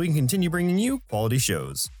patreon.com/nerdsloth so we can continue bringing you quality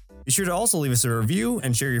shows. Be sure to also leave us a review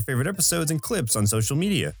and share your favorite episodes and clips on social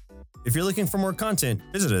media. If you're looking for more content,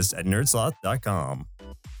 visit us at nerdsloth.com.